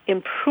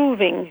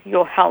improving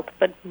your health,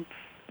 but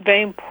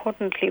very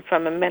importantly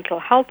from a mental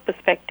health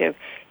perspective,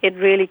 it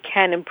really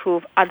can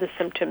improve other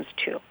symptoms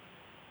too.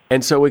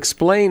 And so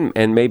explain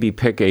and maybe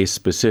pick a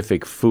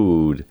specific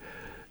food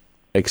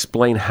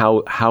explain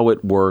how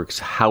it works,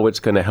 how it's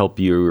going to help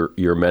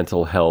your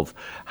mental health.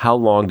 How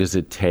long does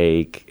it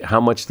take? How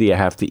much do you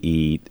have to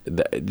eat?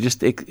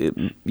 Just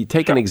you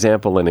take an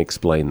example and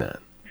explain that.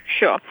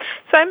 Sure.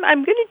 So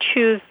I'm going to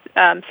choose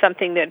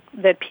something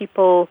that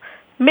people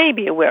may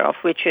be aware of,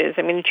 which is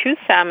I'm going to choose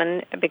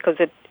salmon because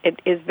it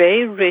is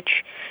very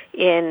rich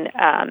in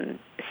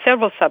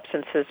several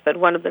substances, but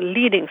one of the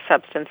leading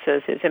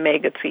substances is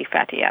omega-3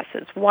 fatty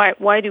acids.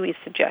 Why do we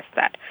suggest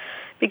that?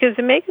 Because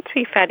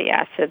omega-3 fatty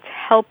acids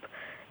help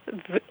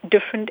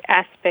different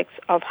aspects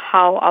of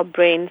how our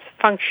brains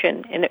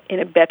function in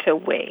a better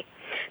way.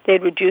 They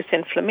reduce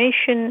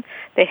inflammation,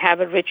 they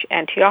have a rich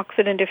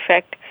antioxidant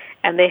effect,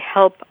 and they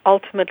help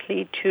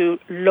ultimately to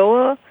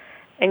lower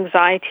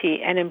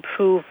anxiety and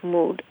improve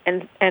mood.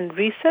 And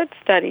research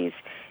studies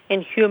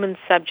in human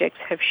subjects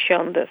have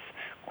shown this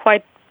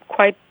quite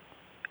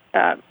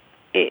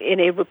in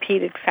a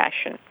repeated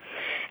fashion.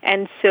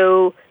 And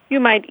so you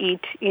might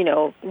eat,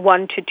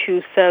 1 to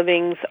 2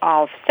 servings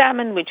of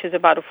salmon, which is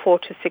about a 4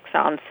 to 6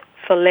 ounce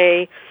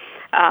fillet,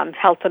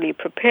 healthily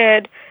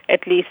prepared,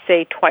 at least,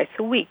 say, twice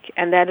a week.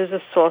 And that is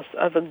a source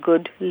of a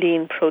good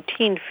lean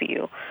protein for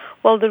you.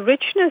 Well, the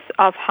richness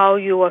of how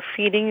you are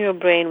feeding your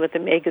brain with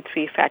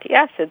omega-3 fatty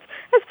acids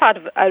as part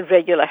of a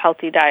regular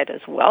healthy diet as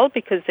well,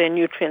 because there are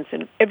nutrients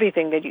in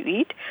everything that you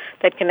eat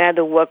that can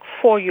either work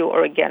for you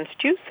or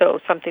against you. So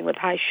something with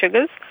high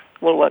sugars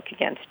will work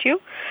against you.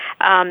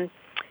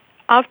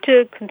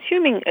 After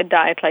consuming a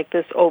diet like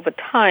this over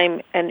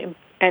time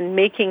and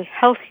making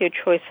healthier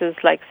choices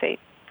like, say,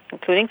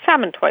 including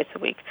salmon twice a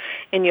week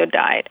in your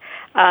diet,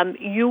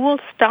 you will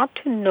start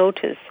to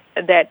notice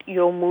that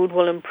your mood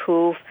will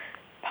improve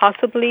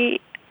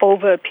possibly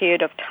over a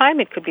period of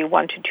time. It could be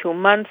 1 to 2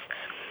 months.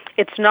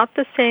 It's not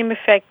the same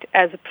effect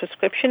as a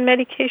prescription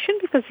medication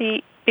because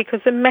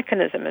the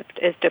mechanism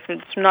is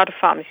different. It's not a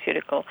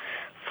pharmaceutical.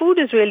 Food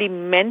is really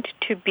meant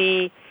to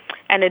be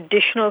an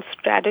additional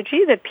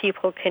strategy that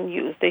people can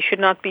use. They should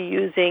not be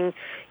using,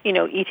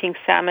 eating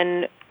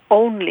salmon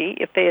only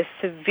if they are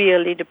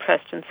severely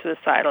depressed and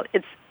suicidal.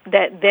 It's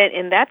that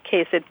in that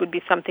case it would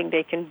be something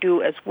they can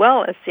do as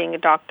well as seeing a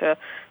doctor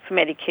for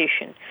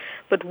medication.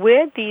 But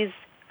where these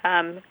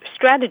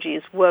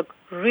strategies work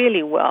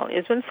really well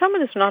is when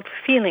someone is not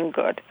feeling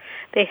good.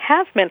 They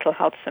have mental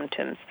health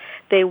symptoms.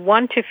 They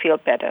want to feel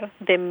better.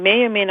 They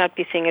may or may not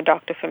be seeing a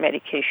doctor for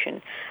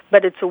medication,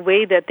 but it's a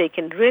way that they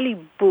can really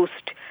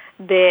boost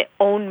their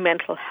own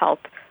mental health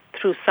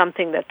through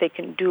something that they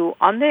can do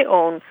on their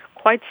own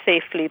quite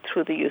safely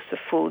through the use of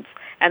foods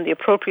and the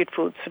appropriate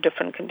foods for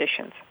different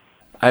conditions.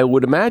 I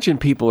would imagine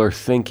people are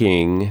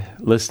thinking,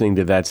 listening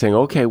to that, saying,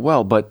 okay,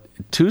 well, but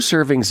 2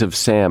 servings of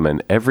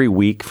salmon every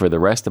week for the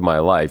rest of my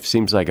life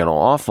seems like an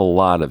awful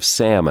lot of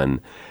salmon.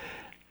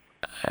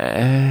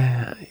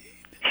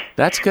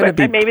 That's going to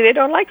be... Maybe they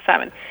don't like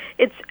salmon.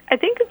 I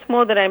think it's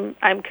more that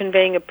I'm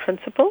conveying a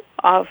principle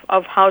of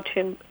how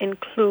to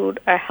include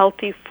a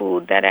healthy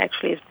food that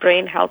actually is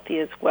brain healthy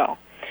as well.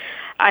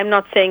 I'm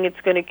not saying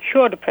it's going to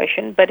cure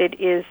depression, but it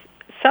is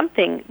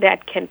something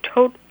that can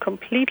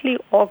completely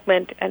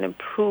augment and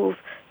improve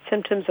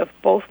symptoms of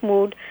both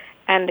mood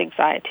and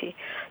anxiety.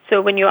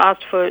 So when you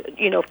asked for,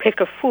 pick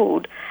a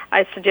food,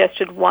 I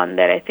suggested one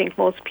that I think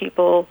most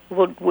people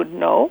would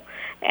know,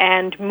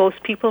 and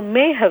most people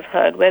may have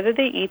heard, whether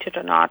they eat it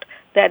or not,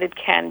 that it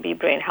can be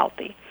brain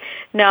healthy.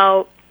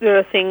 Now, there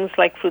are things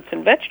like fruits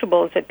and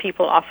vegetables that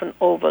people often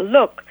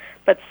overlook,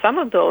 but some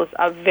of those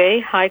are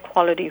very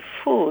high-quality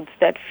foods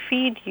that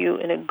feed you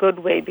in a good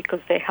way because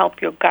they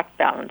help your gut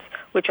balance,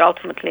 which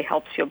ultimately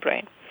helps your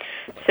brain.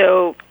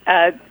 So,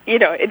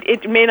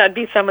 it may not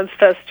be someone's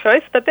first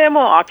choice, but there are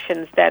more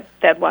options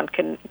that one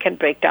can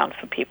break down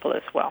for people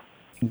as well.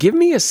 Give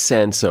me a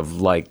sense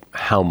of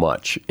how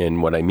much,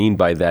 and what I mean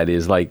by that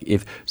is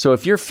if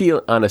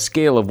you're on a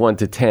scale of 1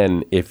 to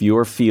 10, if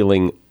you're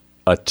feeling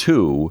a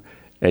 2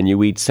 and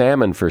you eat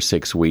salmon for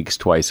 6 weeks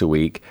twice a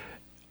week,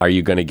 are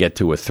you going to get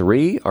to a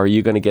 3 or are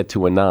you going to get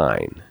to a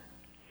 9?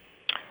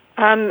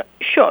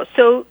 Sure.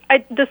 So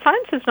the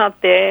science is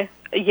not there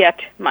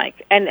yet,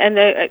 Mike,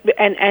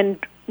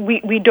 and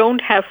we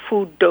don't have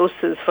food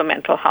doses for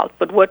mental health.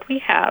 But what we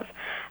have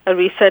are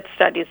research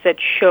studies that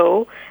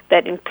show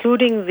that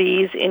including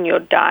these in your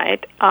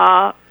diet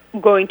are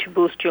going to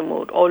boost your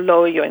mood or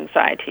lower your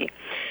anxiety.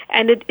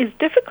 And it is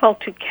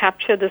difficult to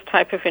capture this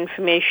type of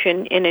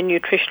information in a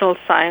nutritional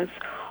science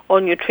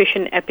or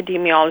nutrition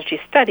epidemiology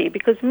study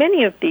because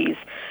many of these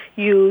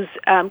use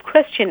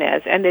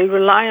questionnaires and they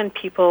rely on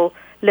people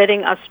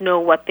letting us know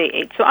what they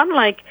ate. So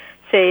unlike,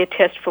 say, a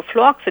test for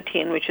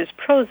fluoxetine, which is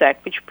Prozac,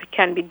 which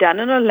can be done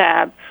in a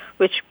lab,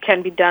 which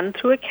can be done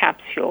through a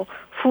capsule,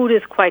 food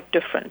is quite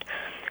different.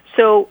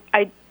 So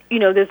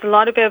there's a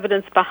lot of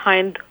evidence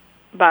behind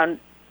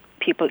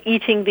people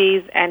eating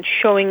these and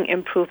showing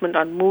improvement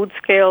on mood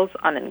scales,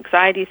 on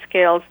anxiety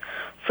scales.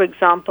 For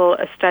example,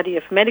 a study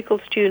of medical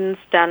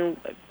students done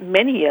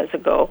many years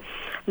ago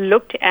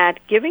looked at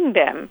giving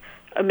them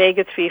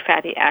omega-3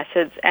 fatty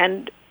acids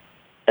and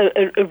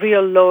a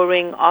real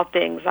lowering of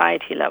their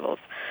anxiety levels.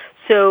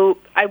 so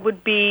I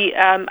would be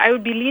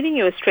leading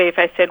you astray if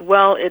I said,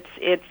 well, it's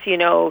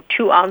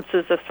 2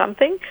 ounces of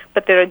something,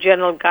 but there are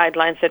general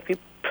guidelines that we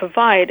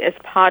provide as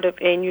part of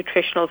a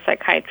nutritional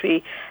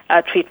psychiatry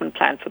treatment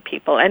plan for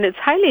people. And it's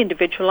highly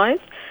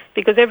individualized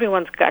because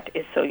everyone's gut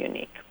is so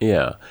unique.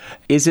 Yeah.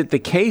 Is it the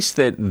case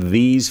that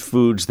these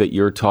foods that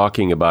you're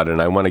talking about,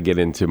 and I want to get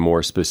into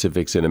more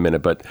specifics in a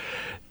minute, but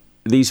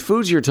these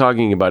foods you're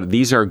talking about,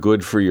 these are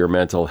good for your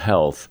mental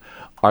health.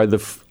 Are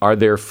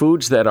there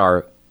foods that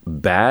are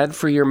bad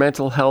for your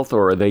mental health,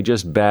 or are they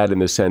just bad in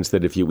the sense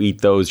that if you eat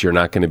those, you're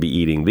not going to be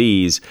eating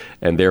these,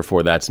 and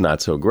therefore that's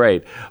not so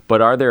great?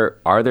 But are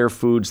there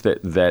foods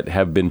that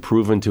have been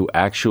proven to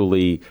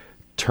actually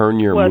turn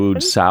your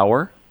mood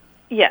sour?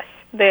 Yes,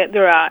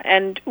 there are.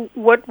 And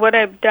what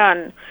I've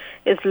done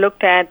is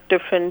looked at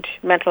different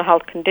mental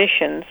health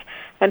conditions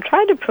and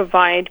tried to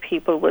provide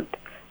people with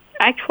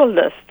actual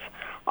lists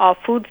of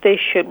foods they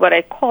should, what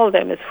I call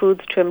them is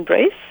foods to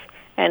embrace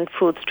and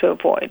foods to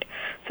avoid.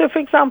 So, for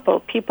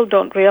example, people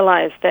don't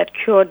realize that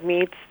cured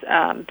meats,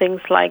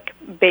 things like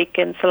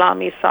bacon,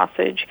 salami,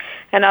 sausage,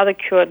 and other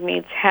cured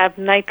meats have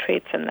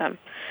nitrates in them.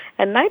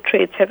 And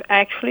nitrates have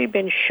actually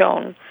been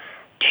shown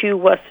to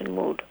worsen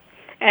mood.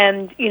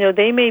 And,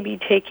 they may be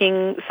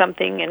taking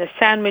something in a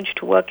sandwich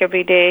to work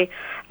every day,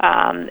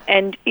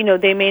 and,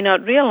 they may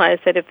not realize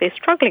that if they're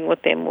struggling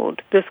with their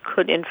mood, this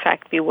could, in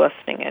fact, be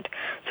worsening it.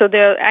 So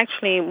there are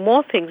actually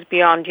more things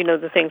beyond,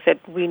 the things that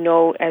we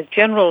know as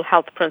general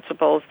health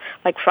principles,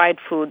 like fried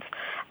foods,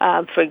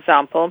 for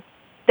example,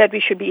 that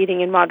we should be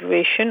eating in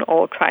moderation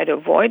or try to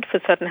avoid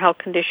for certain health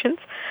conditions,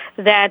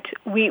 that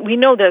we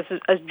know there's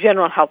a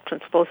general health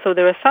principle. So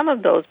there are some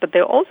of those, but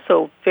there are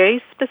also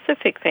very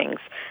specific things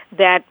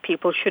that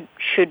people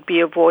should be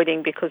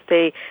avoiding because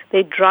they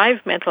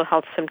drive mental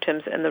health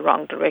symptoms in the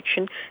wrong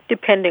direction,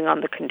 depending on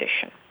the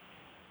condition.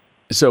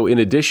 So in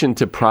addition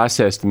to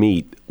processed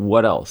meat,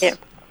 what else? Yeah.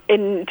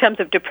 In terms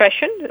of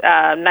depression,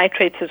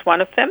 nitrates is one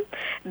of them.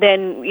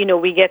 Then,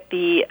 we get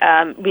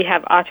we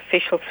have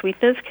artificial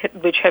sweeteners,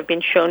 which have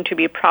been shown to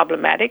be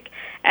problematic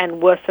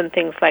and worsen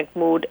things like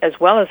mood as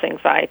well as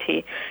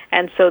anxiety.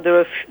 And so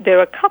there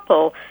are a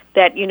couple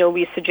that,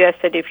 we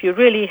suggest that if you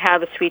really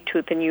have a sweet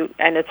tooth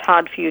and it's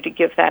hard for you to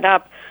give that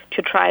up,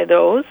 to try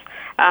those.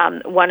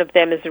 One of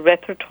them is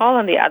erythritol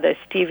and the other is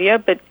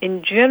stevia. But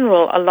in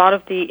general, a lot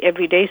of the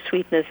everyday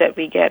sweeteners that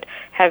we get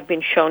have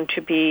been shown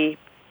to be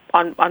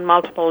on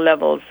multiple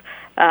levels,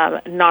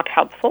 not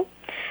helpful.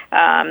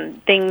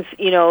 Things,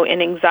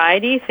 in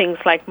anxiety, things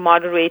like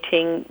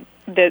moderating,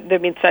 there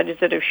have been studies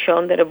that have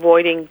shown that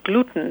avoiding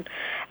gluten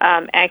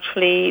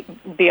actually,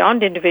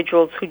 beyond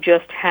individuals who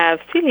just have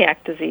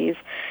celiac disease,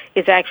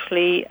 is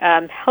actually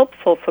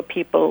helpful for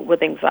people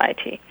with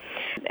anxiety.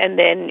 And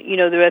then,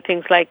 there are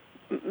things like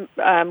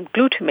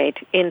glutamate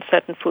in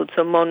certain foods,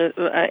 so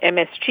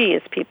MSG,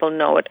 as people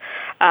know it,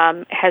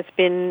 has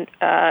been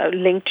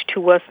linked to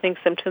worsening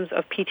symptoms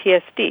of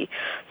PTSD.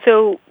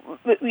 So,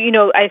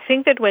 I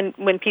think that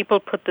when people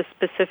put the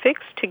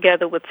specifics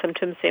together with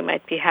symptoms they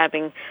might be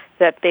having,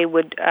 that they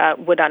would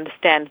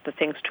understand the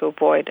things to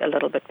avoid a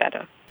little bit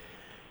better.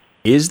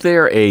 Is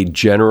there a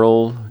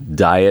general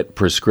diet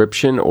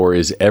prescription, or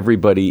is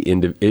everybody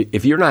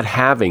if you're not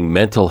having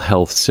mental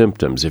health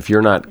symptoms, if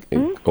you're not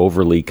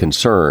overly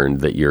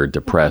concerned that you're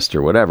depressed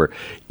or whatever,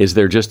 is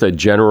there just a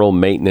general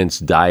maintenance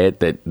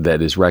diet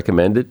that is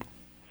recommended?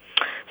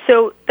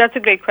 So that's a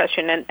great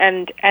question,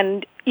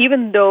 and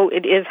even though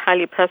it is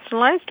highly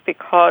personalized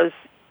because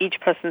each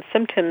person's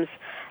symptoms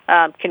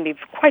can be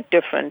quite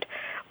different,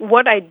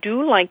 what I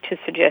do like to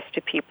suggest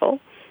to people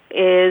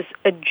is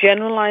a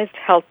generalized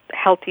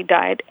healthy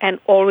diet and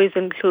always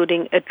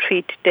including a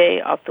treat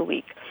day of the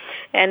week.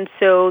 And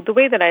so the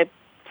way that I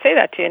say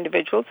that to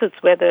individuals is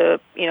whether,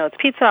 it's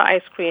pizza,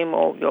 ice cream,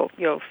 or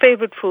your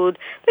favorite food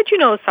that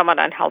is somewhat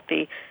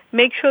unhealthy,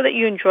 make sure that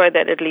you enjoy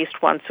that at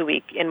least once a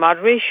week in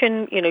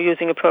moderation,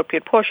 using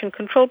appropriate portion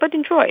control, but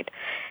enjoy it.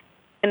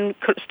 And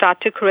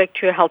start to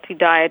correct your healthy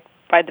diet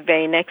by the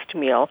very next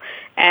meal.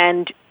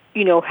 And,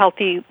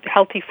 healthy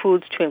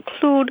foods to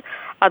include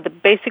are the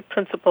basic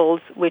principles,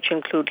 which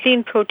include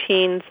lean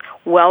proteins,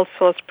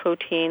 well-sourced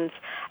proteins,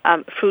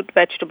 fruit,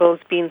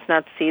 vegetables, beans,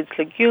 nuts, seeds,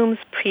 legumes,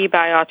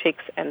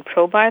 prebiotics, and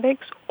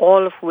probiotics,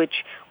 all of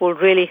which will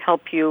really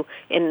help you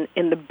in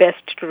the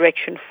best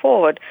direction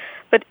forward.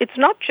 But it's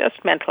not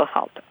just mental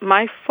health.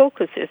 My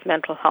focus is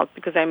mental health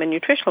because I'm a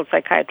nutritional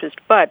psychiatrist,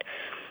 but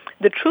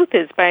the truth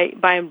is, by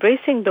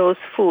embracing those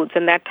foods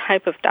and that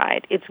type of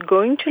diet, it's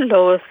going to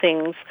lower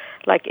things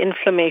like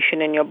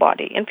inflammation in your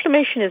body.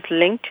 Inflammation is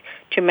linked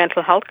to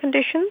mental health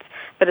conditions,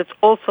 but it's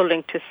also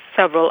linked to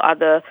several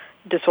other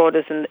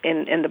disorders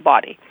in the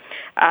body.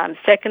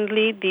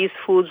 Secondly, these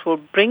foods will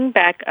bring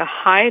back a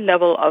high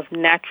level of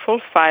natural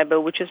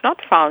fiber, which is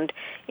not found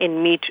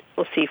in meat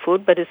or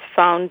seafood, but is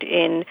found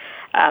in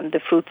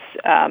the fruits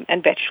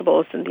and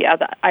vegetables and the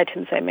other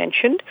items I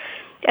mentioned.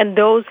 And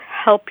those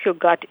help your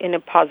gut in a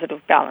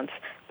positive balance.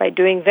 By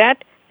doing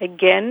that,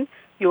 again,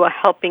 you are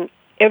helping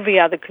every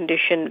other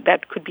condition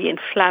that could be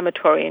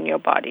inflammatory in your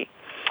body.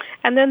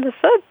 And then the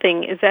third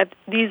thing is that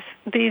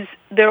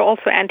there are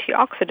also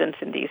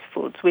antioxidants in these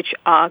foods, which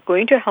are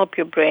going to help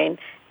your brain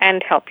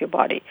and help your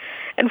body.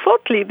 And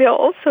fourthly, there are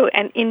also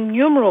an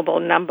innumerable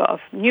number of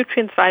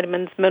nutrients,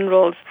 vitamins,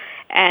 minerals,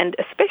 and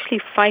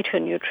especially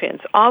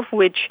phytonutrients, of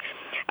which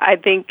I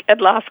think at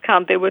last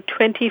count there were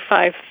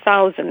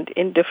 25,000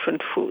 in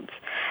different foods.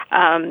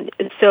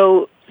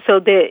 So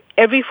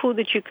every food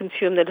that you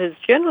consume that is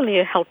generally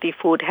a healthy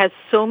food has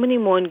so many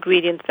more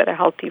ingredients that are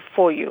healthy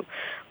for you.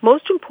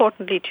 Most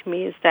importantly to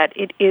me is that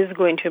it is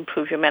going to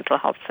improve your mental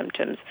health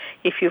symptoms.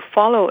 If you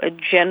follow a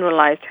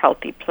generalized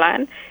healthy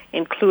plan,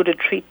 include a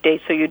treat day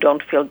so you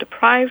don't feel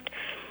deprived,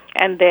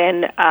 and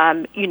then,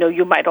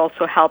 you might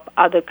also help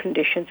other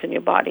conditions in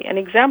your body. An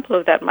example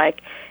of that,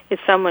 Mike, is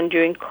someone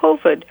during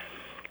COVID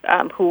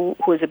who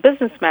is a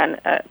businessman,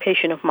 a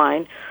patient of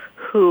mine,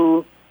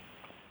 who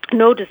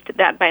noticed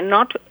that by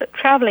not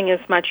traveling as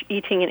much,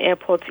 eating in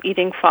airports,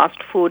 eating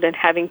fast food, and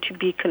having to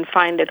be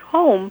confined at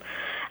home,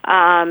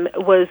 had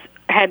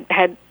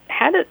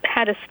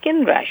a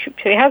skin rash.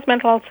 So he has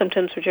mental health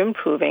symptoms which are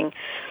improving,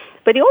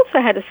 but he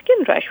also had a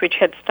skin rash which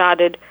had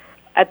started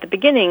at the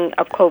beginning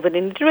of COVID,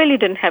 and he really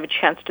didn't have a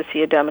chance to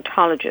see a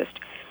dermatologist.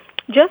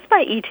 Just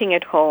by eating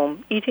at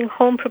home, eating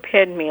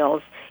home-prepared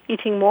meals,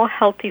 eating more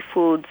healthy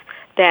foods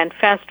than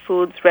fast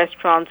foods,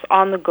 restaurants,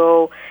 on the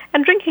go,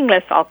 and drinking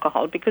less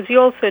alcohol, because he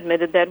also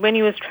admitted that when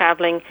he was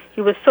traveling,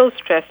 he was so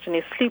stressed and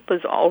his sleep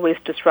was always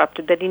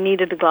disrupted that he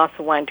needed a glass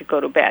of wine to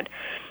go to bed.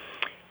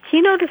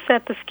 He noticed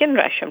that the skin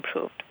rash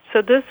improved.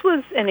 So this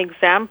was an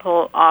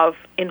example of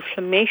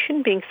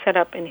inflammation being set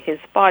up in his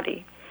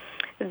body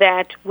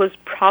that was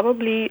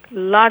probably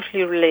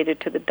largely related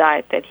to the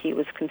diet that he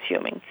was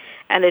consuming.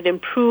 And it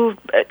improved,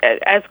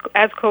 as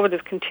COVID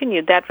has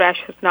continued, that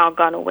rash has now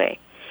gone away.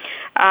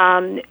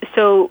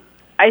 So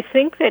I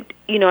think that,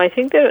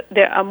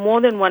 there are more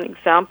than one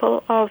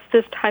example of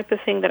this type of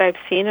thing that I've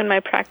seen in my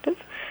practice,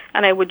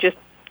 and I would just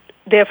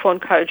therefore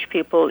encourage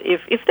people,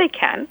 if they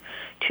can,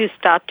 to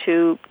start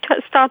to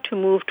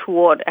move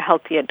toward a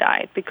healthier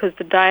diet, because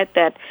the diet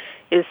that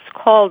is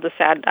called the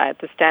SAD diet,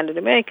 the standard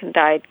American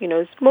diet,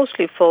 is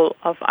mostly full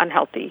of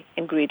unhealthy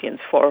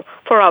ingredients for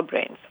our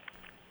brains.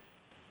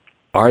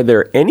 Are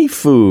there any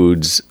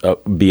foods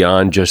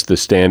beyond just the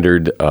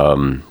standard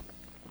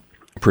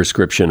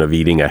prescription of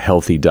eating a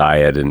healthy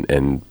diet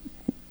and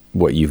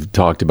what you've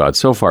talked about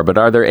so far, but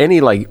are there any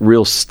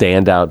real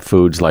standout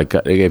foods, like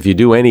if you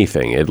do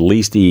anything, at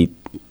least eat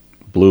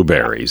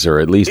blueberries, or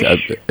at least,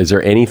 is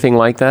there anything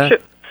like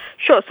that?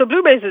 Sure. So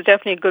blueberries is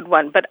definitely a good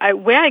one, but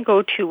where I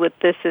go to with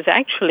this is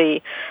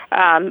actually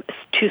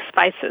to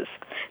spices,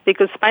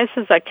 because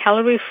spices are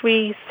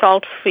calorie-free,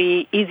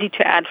 salt-free, easy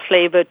to add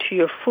flavor to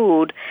your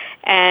food,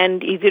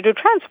 and easy to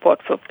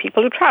transport for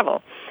people who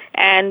travel.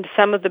 And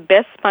some of the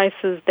best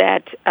spices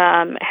that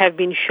have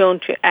been shown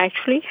to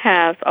actually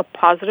have a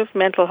positive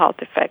mental health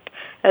effect,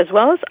 as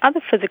well as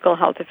other physical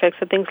health effects,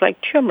 are things like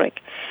turmeric.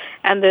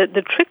 And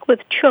the trick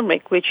with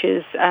turmeric, which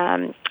is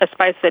a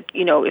spice that,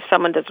 if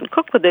someone doesn't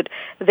cook with it,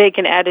 they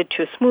can add it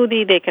to a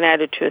smoothie, they can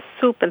add it to a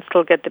soup and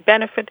still get the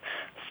benefit.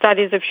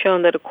 Studies have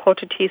shown that a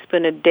quarter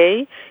teaspoon a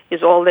day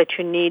is all that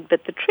you need,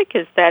 but the trick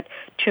is that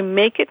to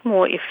make it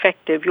more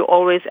effective, you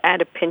always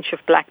add a pinch of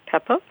black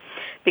pepper,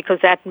 because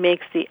that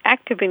makes the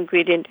active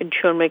ingredient in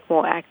turmeric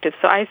more active.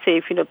 So I say,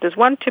 if there's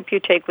one tip you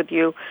take with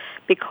you,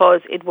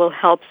 because it will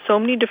help so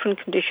many different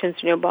conditions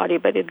in your body,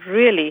 but it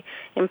really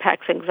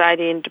impacts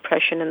anxiety and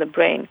depression in the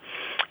brain.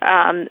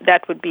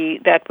 That would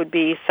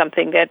be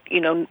something that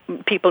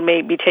people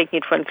may be taking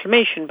it for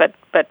inflammation,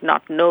 but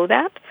not know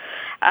that.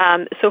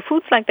 So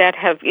foods like that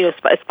have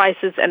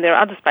spices, and there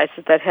are other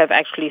spices that have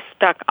actually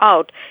stuck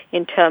out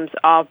in terms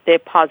of their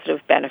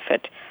positive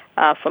benefit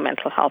for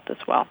mental health as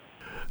well.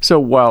 So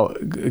while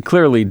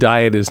clearly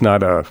diet is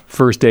not a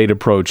first aid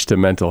approach to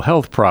mental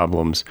health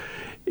problems,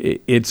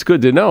 it's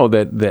good to know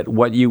that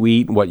what you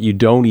eat, what you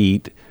don't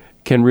eat,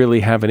 can really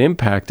have an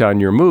impact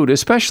on your mood,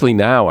 especially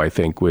now, I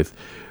think, with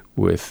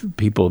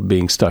people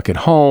being stuck at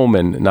home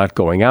and not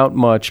going out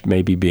much,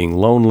 maybe being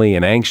lonely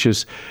and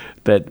anxious,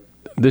 that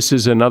this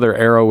is another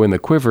arrow in the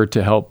quiver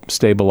to help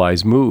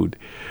stabilize mood.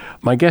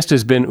 My guest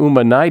has been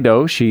Uma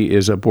Naidoo. She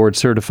is a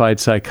board-certified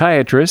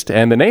psychiatrist,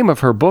 and the name of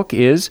her book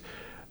is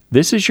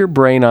This Is Your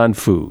Brain on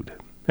Food.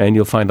 And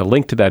you'll find a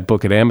link to that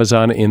book at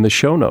Amazon in the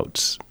show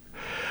notes.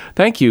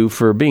 Thank you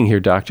for being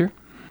here, Doctor.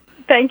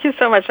 Thank you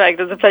so much, Mike.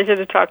 It was a pleasure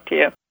to talk to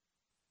you.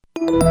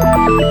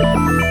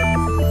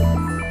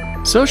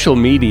 Social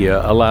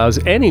media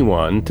allows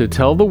anyone to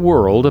tell the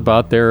world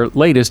about their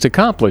latest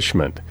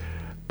accomplishment.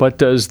 But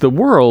does the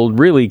world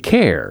really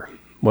care?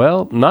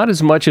 Well, not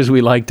as much as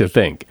we like to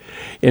think.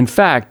 In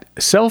fact,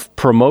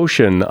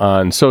 self-promotion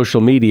on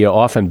social media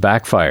often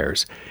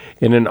backfires.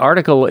 In an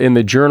article in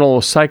the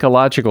journal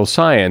Psychological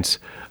Science,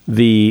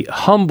 the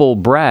humble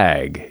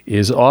brag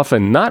is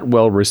often not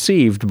well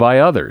received by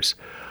others.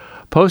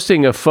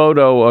 Posting a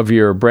photo of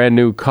your brand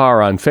new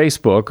car on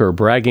Facebook or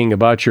bragging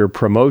about your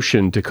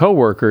promotion to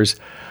coworkers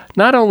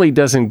not only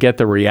doesn't get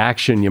the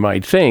reaction you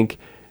might think,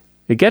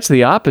 it gets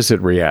the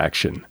opposite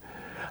reaction.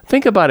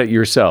 Think about it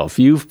yourself.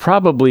 You've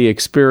probably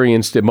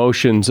experienced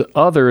emotions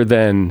other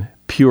than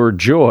pure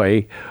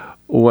joy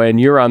when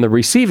you're on the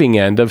receiving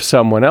end of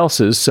someone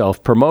else's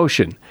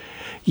self-promotion.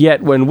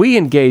 Yet when we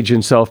engage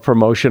in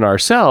self-promotion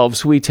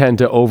ourselves, we tend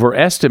to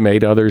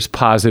overestimate others'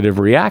 positive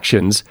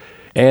reactions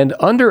and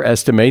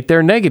underestimate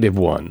their negative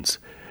ones.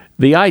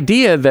 The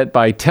idea that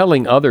by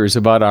telling others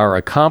about our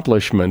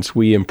accomplishments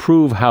we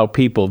improve how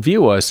people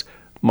view us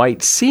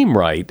might seem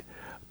right,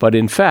 but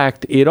in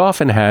fact it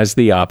often has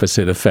the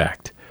opposite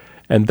effect.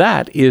 And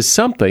that is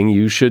something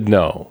you should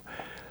know.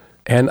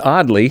 And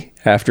oddly,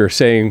 after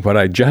saying what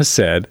I just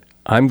said,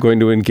 I'm going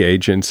to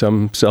engage in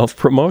some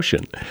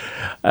self-promotion.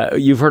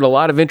 You've heard a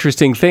lot of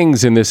interesting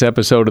things in this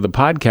episode of the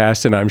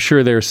podcast, and I'm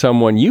sure there's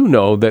someone you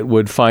know that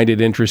would find it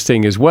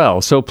interesting as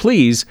well. So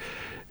please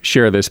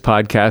share this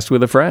podcast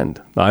with a friend.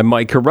 I'm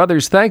Mike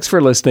Carruthers. Thanks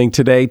for listening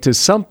today to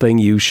Something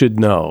You Should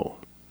Know.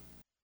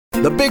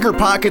 The Bigger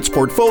Pockets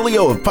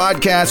portfolio of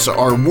podcasts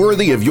are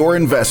worthy of your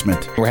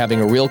investment. We're having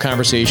a real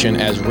conversation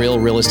as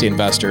real estate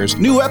investors.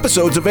 New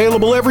episodes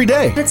available every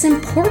day. It's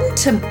important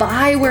to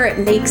buy where it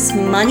makes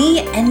money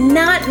and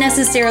not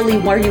necessarily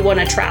where you want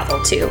to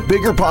travel to.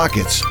 Bigger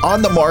Pockets,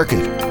 On the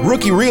Market,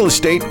 Rookie Real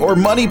Estate, or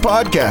Money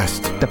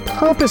Podcast. The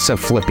purpose of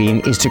flipping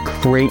is to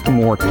create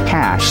more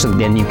cash so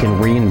then you can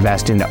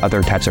reinvest into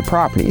other types of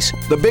properties.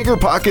 The Bigger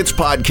Pockets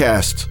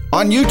Podcast,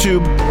 on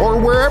YouTube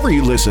or wherever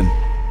you listen.